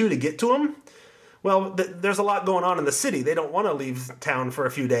day or two to get to them. Well, there's a lot going on in the city. They don't want to leave town for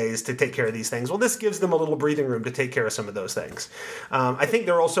a few days to take care of these things. Well, this gives them a little breathing room to take care of some of those things. I think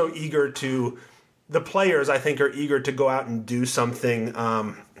they're also eager to... The players, I think, are eager to go out and do something,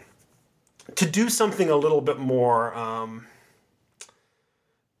 a little bit more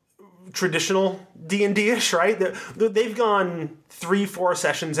traditional D&D-ish, right? They've gone 3-4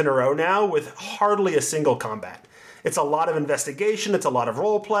 sessions in a row now with hardly a single combat. It's a lot of investigation. It's a lot of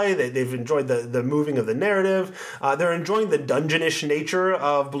role play. They've enjoyed the moving of the narrative. They're enjoying the dungeonish nature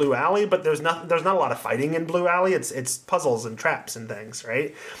of Blue Alley, but there's not a lot of fighting in Blue Alley. It's puzzles and traps and things,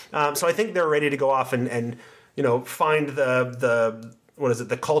 right? So I think they're ready to go off and find the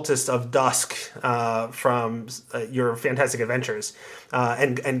Cultist of Dusk from your Fantastic Adventures,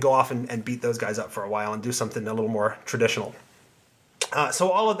 and go off and beat those guys up for a while and do something a little more traditional. So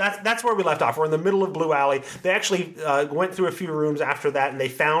all of that's where we left off. We're in the middle of Blue Alley. They actually went through a few rooms after that, and they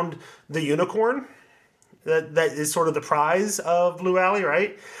found the unicorn. That is sort of the prize of Blue Alley,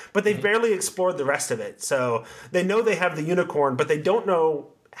 right? But they've barely explored the rest of it. So they know they have the unicorn, but they don't know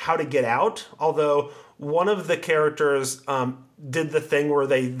how to get out. Although one of the characters did the thing where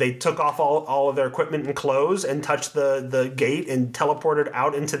they took off all of their equipment and clothes and touched the gate and teleported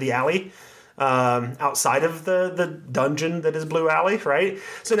out into the alley. Outside of the dungeon that is Blue Alley, right?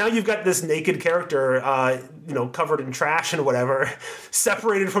 So now you've got this naked character, covered in trash and whatever,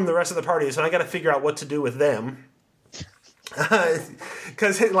 separated from the rest of the party. So I got to figure out what to do with them.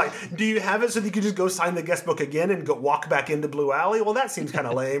 Because, do you have it so that you can just go sign the guest book again and go walk back into Blue Alley? Well, that seems kind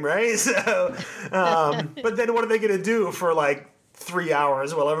of lame, right? So, but then what are they going to do for 3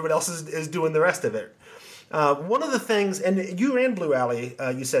 hours while everybody else is doing the rest of it? One of the things, and you ran Blue Alley,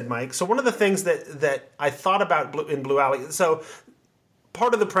 you said, Mike. So one of the things that I thought about in Blue Alley, so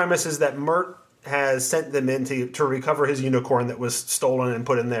part of the premise is that Mert has sent them in to recover his unicorn that was stolen and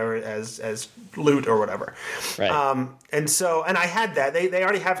put in there as loot or whatever. Right. And I had that. They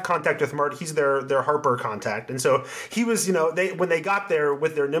already have contact with Mert. He's their Harper contact. And so he was, when they got there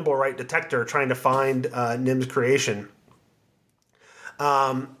with their Nimble Right detector trying to find Nim's creation,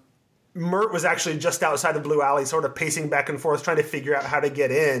 Mert was actually just outside of Blue Alley, sort of pacing back and forth, trying to figure out how to get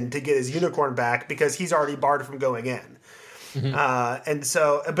in to get his unicorn back because he's already barred from going in.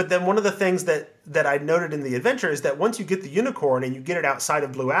 Mm-hmm. But then one of the things that I noted in the adventure is that once you get the unicorn and you get it outside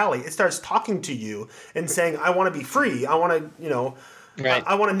of Blue Alley, it starts talking to you and saying, "I want to be free. I want to, right.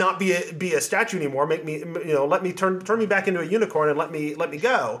 I want to not be a statue anymore. Make me, let me turn me back into a unicorn and let me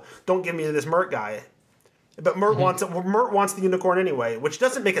go. Don't give me to this Mert guy." But Mert wants the unicorn anyway, which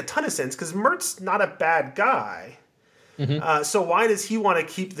doesn't make a ton of sense because Mert's not a bad guy. Mm-hmm. So why does he want to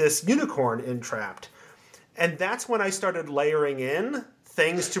keep this unicorn entrapped? And that's when I started layering in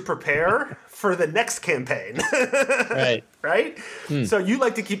things to prepare for the next campaign. Right. Right? So you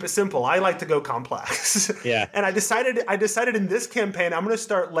like to keep it simple. I like to go complex. Yeah. And I decided in this campaign I'm going to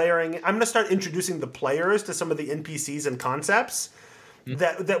start introducing the players to some of the NPCs and concepts.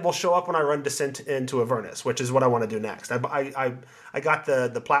 Mm-hmm. That will show up when I run Descent into Avernus, which is what I want to do next. I got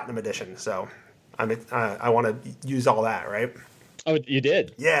the Platinum Edition, so I want to use all that, right? Oh, you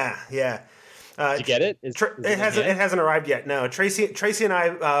did? Yeah. Did you get it? It hasn't arrived yet. No, Tracy and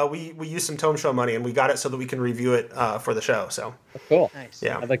I we used some Tome Show money and we got it so that we can review it for the show. So cool. Nice.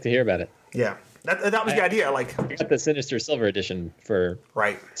 Yeah, I'd like to hear about it. Yeah, that was the idea. I got the Sinister Silver Edition for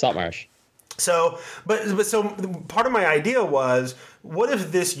Saltmarsh. So part of my idea was, what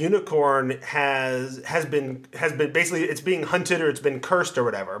if this unicorn has been basically, it's being hunted or it's been cursed or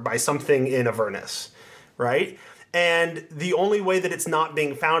whatever by something in Avernus, right? And the only way that it's not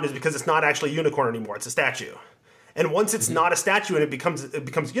being found is because it's not actually a unicorn anymore; it's a statue. And once it's not a statue and it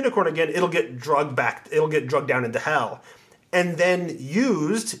becomes unicorn again, it'll get drugged down into hell, and then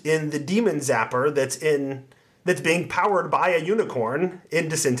used in the demon zapper that's being powered by a unicorn in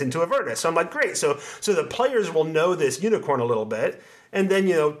Descent into Avernus. So I'm like, great. So the players will know this unicorn a little bit, and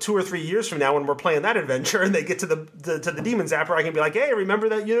then 2 or 3 years from now, when we're playing that adventure and they get to the demon zapper, I can be like, hey, remember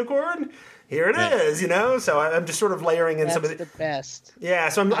that unicorn? Here it is. So I'm just sort of layering in some of the best. Yeah,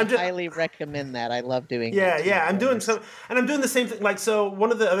 so I just highly recommend that. I love doing. Yeah. I'm doing the same thing. Like, so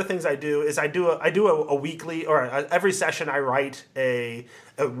one of the other things I do is I do a weekly, or every session I write a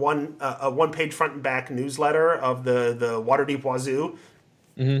one-page front and back newsletter of the Waterdeep Wazoo.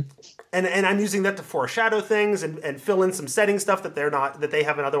 Mm-hmm. And I'm using that to foreshadow things and fill in some setting stuff that they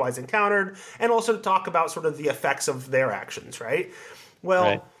haven't otherwise encountered, and also to talk about sort of the effects of their actions, right? Well,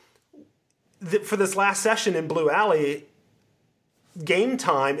 right. For this last session in Blue Alley, game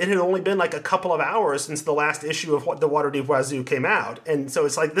time, it had only been like a couple of hours since the last issue of the Waterdeep Wazoo came out, and so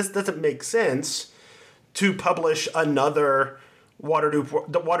it's like, this doesn't make sense to publish another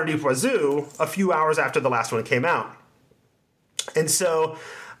Waterdeep Wazoo a few hours after the last one came out. And so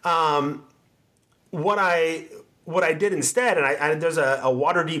what I did instead, and there's a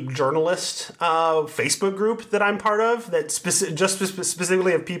Waterdeep journalist Facebook group that I'm part of that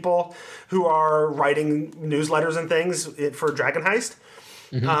specifically of people who are writing newsletters and things for Dragon Heist.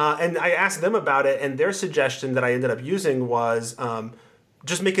 Mm-hmm. And I asked them about it, and their suggestion that I ended up using was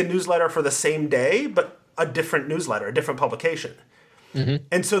just make a newsletter for the same day, but a different newsletter, a different publication. Mm-hmm.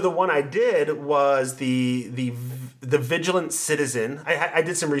 And so the one I did was the Vigilant Citizen. I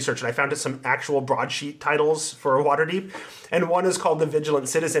did some research and I found some actual broadsheet titles for Waterdeep, and one is called the Vigilant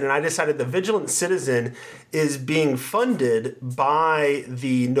Citizen. And I decided the Vigilant Citizen is being funded by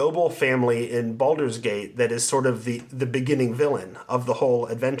the noble family in Baldur's Gate that is sort of the beginning villain of the whole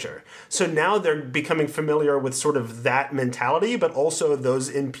adventure. So now they're becoming familiar with sort of that mentality, but also those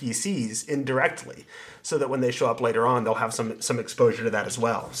NPCs indirectly, so that when they show up later on, they'll have some exposure to that as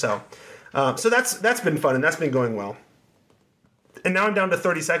well. So that's been fun, and that's been going well. And now I'm down to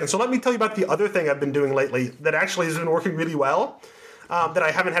 30 seconds. So let me tell you about the other thing I've been doing lately that actually has been working really well, that I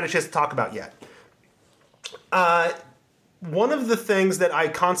haven't had a chance to talk about yet. One of the things that I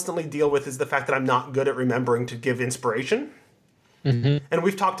constantly deal with is the fact that I'm not good at remembering to give inspiration. Mm-hmm. And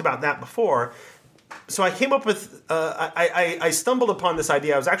we've talked about that before. So I came up with, I stumbled upon this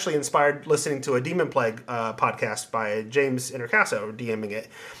idea. I was actually inspired listening to a Demon Plague podcast by James Introcaso, DMing it.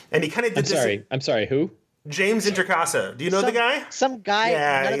 And he kind of did I'm sorry, who? James Introcaso. Do you know the guy? Some guy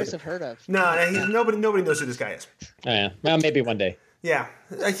none of us have heard of. No, nobody knows who this guy is. Oh, yeah. Well, maybe one day. Yeah,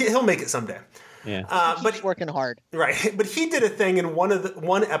 he'll make it someday. Yeah, but he's working hard. Right, but he did a thing in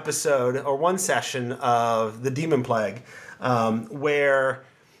one episode or one session of the Demon Plague, where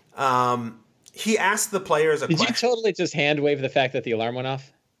he asked the players a question. Did you totally just hand wave the fact that the alarm went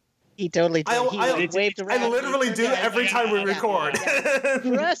off? He totally did. He waved around. I literally do every time we record.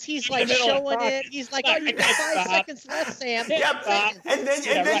 For us, he's like showing it. He's like, "Oh, you've got 5 seconds left, Sam." Yep. And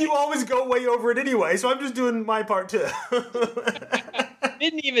then you always go way over it anyway. So I'm just doing my part too.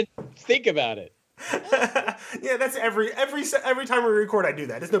 Didn't even think about it. Yeah, that's every time we record, I do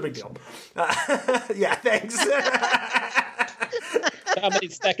that. It's no big deal. Yeah, thanks. How many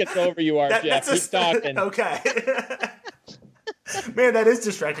seconds over you are, Jeff? Keep talking. Okay. Man, that is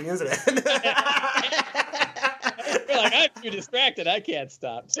distracting, isn't it? I feel like I'm too distracted. I can't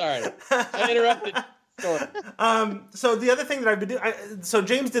stop. Sorry. I interrupted. So the other thing that I've been doing, so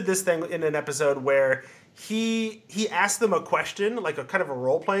James did this thing in an episode where he asked them a question, like a kind of a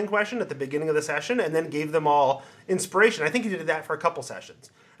role-playing question at the beginning of the session, and then gave them all inspiration. I think he did that for a couple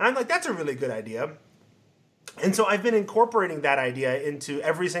sessions. And I'm like, that's a really good idea. And so I've been incorporating that idea into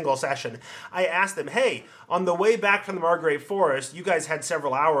every single session. I asked them, hey, on the way back from the Margrave Forest, you guys had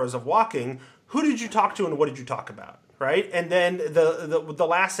several hours of walking. Who did you talk to and what did you talk about? Right? And then the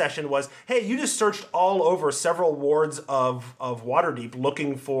last session was, hey, you just searched all over several wards of Waterdeep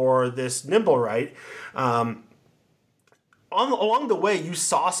looking for this Nimblewright. Along the way, you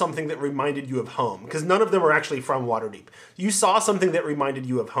saw something that reminded you of home, because none of them were actually from Waterdeep. You saw something that reminded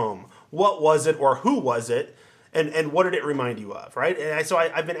you of home. What was it, or who was it, and what did it remind you of, right? And so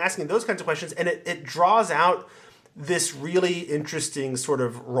I've been asking those kinds of questions, and it draws out this really interesting sort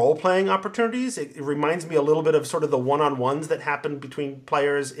of role-playing opportunities. It reminds me a little bit of sort of the one-on-ones that happen between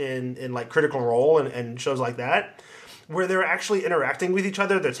players in like Critical Role and shows like that, where they're actually interacting with each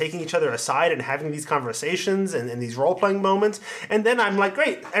other. They're taking each other aside and having these conversations and these role-playing moments. And then I'm like,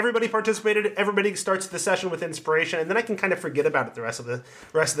 great, everybody participated. Everybody starts the session with inspiration, and then I can kind of forget about it the rest of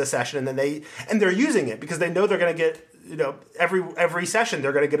the session. And then they're using it because they know they're going to get, every session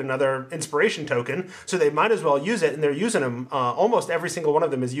they're going to get another inspiration token, so they might as well use it, and they're using them. Almost every single one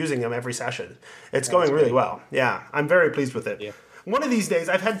of them is using them every session. It's going really well. Yeah, I'm very pleased with it. Yeah. One of these days,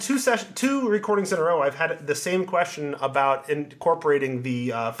 I've had two recordings in a row. I've had the same question about incorporating the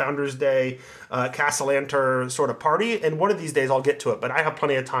Founders Day Castellanter sort of party, and one of these days I'll get to it. But I have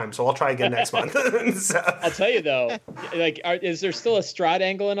plenty of time, so I'll try again next month. So. I'll tell you though, is there still a Strahd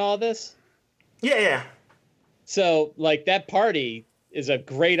angle in all this? Yeah. So, that party is a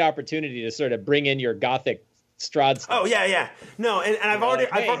great opportunity to sort of bring in your Gothic Strahd stuff. Oh, yeah. No, and I've already...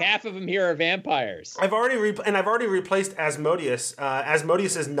 half of them here are vampires. I've already replaced Asmodeus.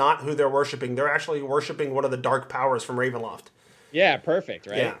 Asmodeus is not who they're worshiping. They're actually worshiping one of the dark powers from Ravenloft. Yeah, perfect,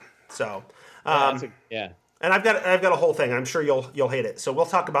 right? Yeah, so... yeah. And I've got a whole thing. I'm sure you'll hate it. So we'll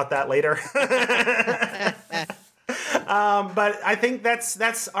talk about that later. But I think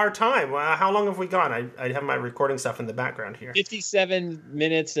that's our time. How long have we gone? I have my recording stuff in the background here. 57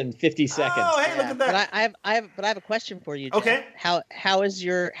 minutes and 50 seconds. Oh, hey, look at that. But I have a question for you, Jeff. Okay. How is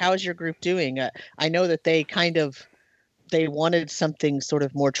your group doing? I know that they wanted something sort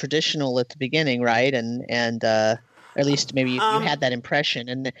of more traditional at the beginning, right? And at least maybe you had that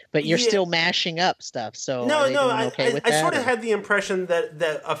impression, but you're still mashing up stuff. So I sort of had the impression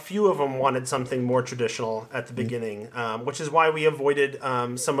that a few of them wanted something more traditional at the beginning, which is why we avoided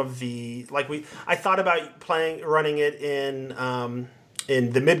some of the I thought about running it in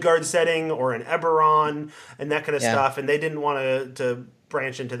the Midgard setting or in Eberron and that kind of stuff, and they didn't want to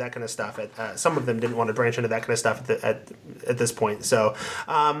branch into that kind of stuff. Some of them didn't want to branch into that kind of stuff at this point. So,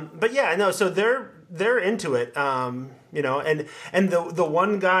 but yeah, no. So they're into it, and the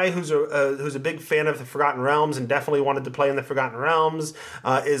one guy who's a big fan of the Forgotten Realms and definitely wanted to play in the Forgotten Realms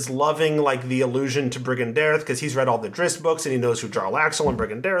is loving the allusion to Brigand Dareth because he's read all the Drizzt books and he knows who Jarl Axel and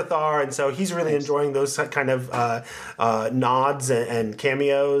Brigand Dareth are, and so he's really enjoying those kind of nods and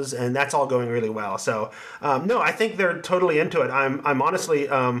cameos, and that's all going really well. So no, I think they're totally into it. I'm honestly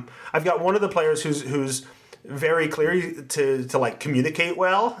I've got one of the players who's very clear to communicate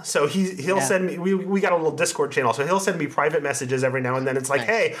well. So he'll send me, we got a little Discord channel, so he'll send me private messages every now and then. It's like,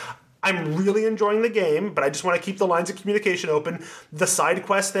 hey, I'm really enjoying the game, but I just want to keep the lines of communication open. The side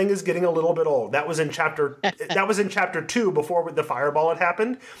quest thing is getting a little bit old. That was in chapter 2 before the fireball had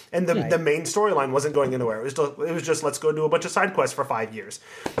happened, and the main storyline wasn't going anywhere. It was just let's go do a bunch of side quests for 5 years,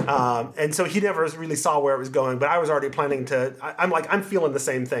 and so he never really saw where it was going. But I was already planning to. I'm feeling the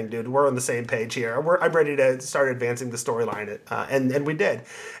same thing, dude. We're on the same page here. I'm ready to start advancing the storyline, and we did.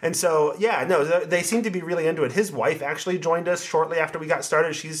 And so they seem to be really into it. His wife actually joined us shortly after we got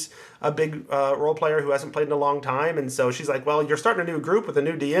started. She's a big role player who hasn't played in a long time, and so she's like, "Well, you're starting a new group with a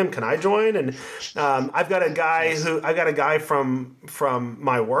new DM. Can I join?" And I've got a guy from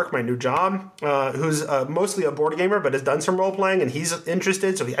my work, my new job, who's mostly a board gamer but has done some role playing, and he's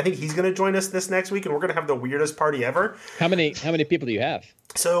interested. So I think he's going to join us this next week, and we're going to have the weirdest party ever. How many people do you have?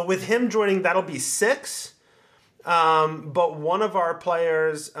 So with him joining, that'll be 6. But one of our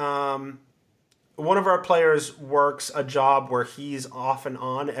players. One of our players works a job where he's off and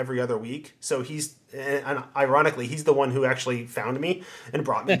on every other week. So and ironically, he's the one who actually found me and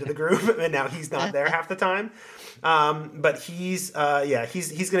brought me to the group. And now he's not there half the time. But he's going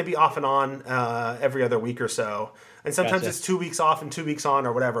to be off and on every other week or so. And sometimes it's 2 weeks off and 2 weeks on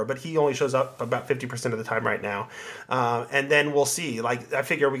or whatever, but he only shows up about 50% of the time right now. And then we'll see. I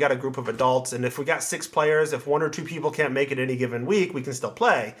figure we got a group of adults, and if we got 6 players, if 1 or 2 people can't make it any given week, we can still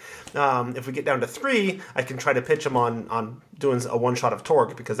play. If we get down to 3, I can try to pitch them on doing a one-shot of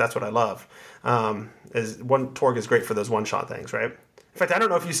Torg, because that's what I love. Torg is great for those one-shot things, right? In fact, I don't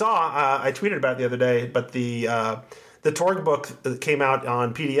know if you saw, I tweeted about it the other day, but the Torg book came out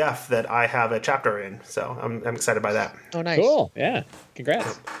on PDF that I have a chapter in, so I'm excited by that. Oh, nice. Cool. Yeah.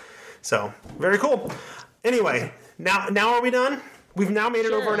 Congrats. So, very cool. Anyway, now are we done? We've now made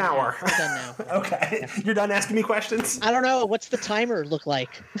it over an hour. We're done now. Okay. You're done asking me questions? I don't know. What's the timer look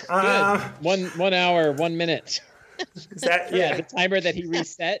like? Good. 1 hour, 1 minute. Is that... the timer that he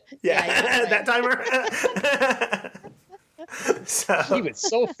reset? Yeah, that timer. So, he was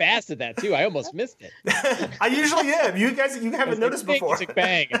so fast at that too. I almost missed it. I usually am. You haven't noticed before. It's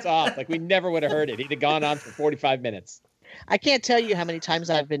bang, it's off. We never would have heard it. He'd have gone on for 45 minutes. I can't tell you how many times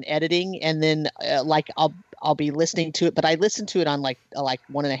I've been editing and then I'll be listening to it, but I listen to it on like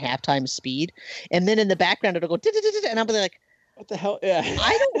 1.5 times speed, and then in the background it'll go and I'll be like, What the hell? Yeah.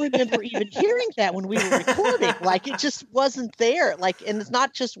 I don't remember even hearing that when we were recording. Like, it just wasn't there. Like, and it's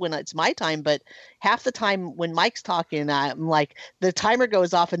not just when it's my time, but half the time when Mike's talking, I'm like, the timer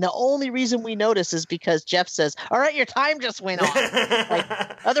goes off, and the only reason we notice is because Jeff says, "All right, your time just went off." Like,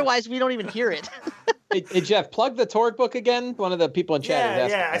 otherwise, we don't even hear it. Hey, Jeff, plug the Torg book again. One of the people in chat is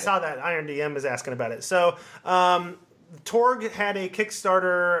asking. Yeah, I saw that. Iron DM is asking about it. So, Torg had a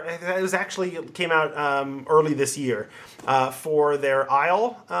Kickstarter. It was actually came out early this year for their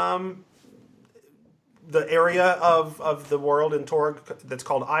Isle, the area of the world in Torg that's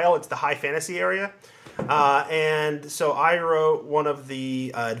called Isle. It's the high fantasy area. And so I wrote one of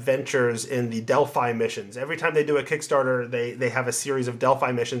the adventures in the Delphi missions. Every time they do a Kickstarter, they have a series of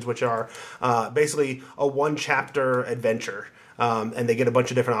Delphi missions, which are basically a one-chapter adventure. And they get a bunch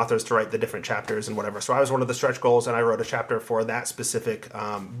of different authors to write the different chapters and whatever. So I was one of the stretch goals, and I wrote a chapter for that specific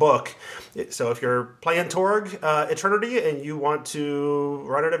book. So if you're playing Torg Eternity and you want to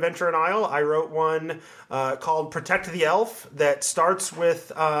run an adventure in Isle, I wrote one called Protect the Elf that starts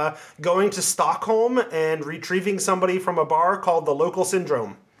with going to Stockholm and retrieving somebody from a bar called the Local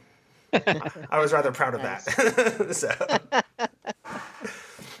Syndrome. I was rather proud of that.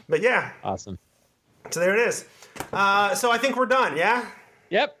 But yeah. Awesome. So there it is. So I think we're done, yeah?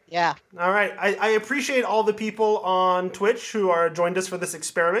 Yep. Yeah. All right. I appreciate all the people on Twitch who are joined us for this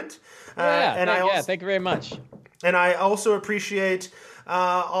experiment. Thank you very much. And I also appreciate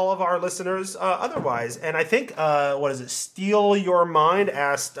all of our listeners otherwise. And I think, Steal Your Mind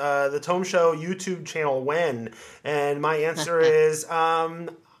asked the Tome Show YouTube channel when. And my answer is...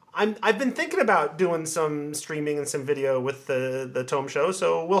 I've been thinking about doing some streaming and some video with the Tome Show,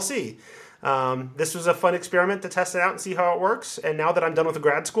 so we'll see. This was a fun experiment to test it out and see how it works. And now that I'm done with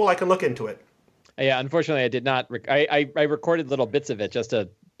grad school, I can look into it. Yeah, unfortunately, I did not. I recorded little bits of it just to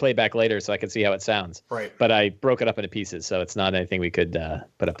play back later so I could see how it sounds. Right. But I broke it up into pieces, so it's not anything we could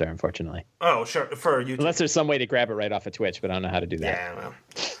put up there, unfortunately. Oh, sure. For YouTube. Unless there's some way to grab it right off of Twitch, but I don't know how to do that. Yeah, well.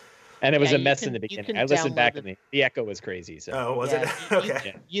 And it was a mess in the beginning. I listened back to me. The echo was crazy. So. Oh, was it?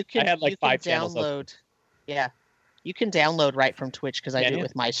 Okay. I had like 5 channels. Yeah. You can download right from Twitch because I do it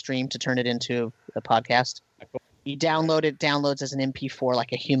with my stream to turn it into a podcast. Cool. You download it, downloads as an MP4,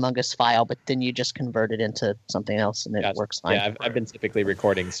 like a humongous file, but then you just convert it into something else, and it works fine. Yeah, I've been typically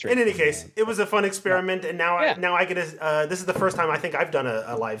recording straight. In any case, it was a fun experiment, and now I get to. This is the first time I think I've done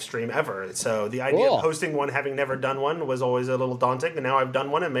a live stream ever. So the idea of hosting one, having never done one, was always a little daunting, and now I've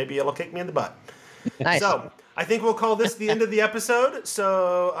done one, and maybe it'll kick me in the butt. Nice. So I think we'll call this the end of the episode.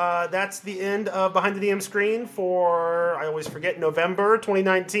 So that's the end of Behind the DM Screen for, I always forget, November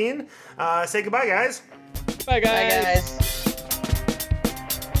 2019. Say goodbye, guys. Bye, guys. Bye, guys.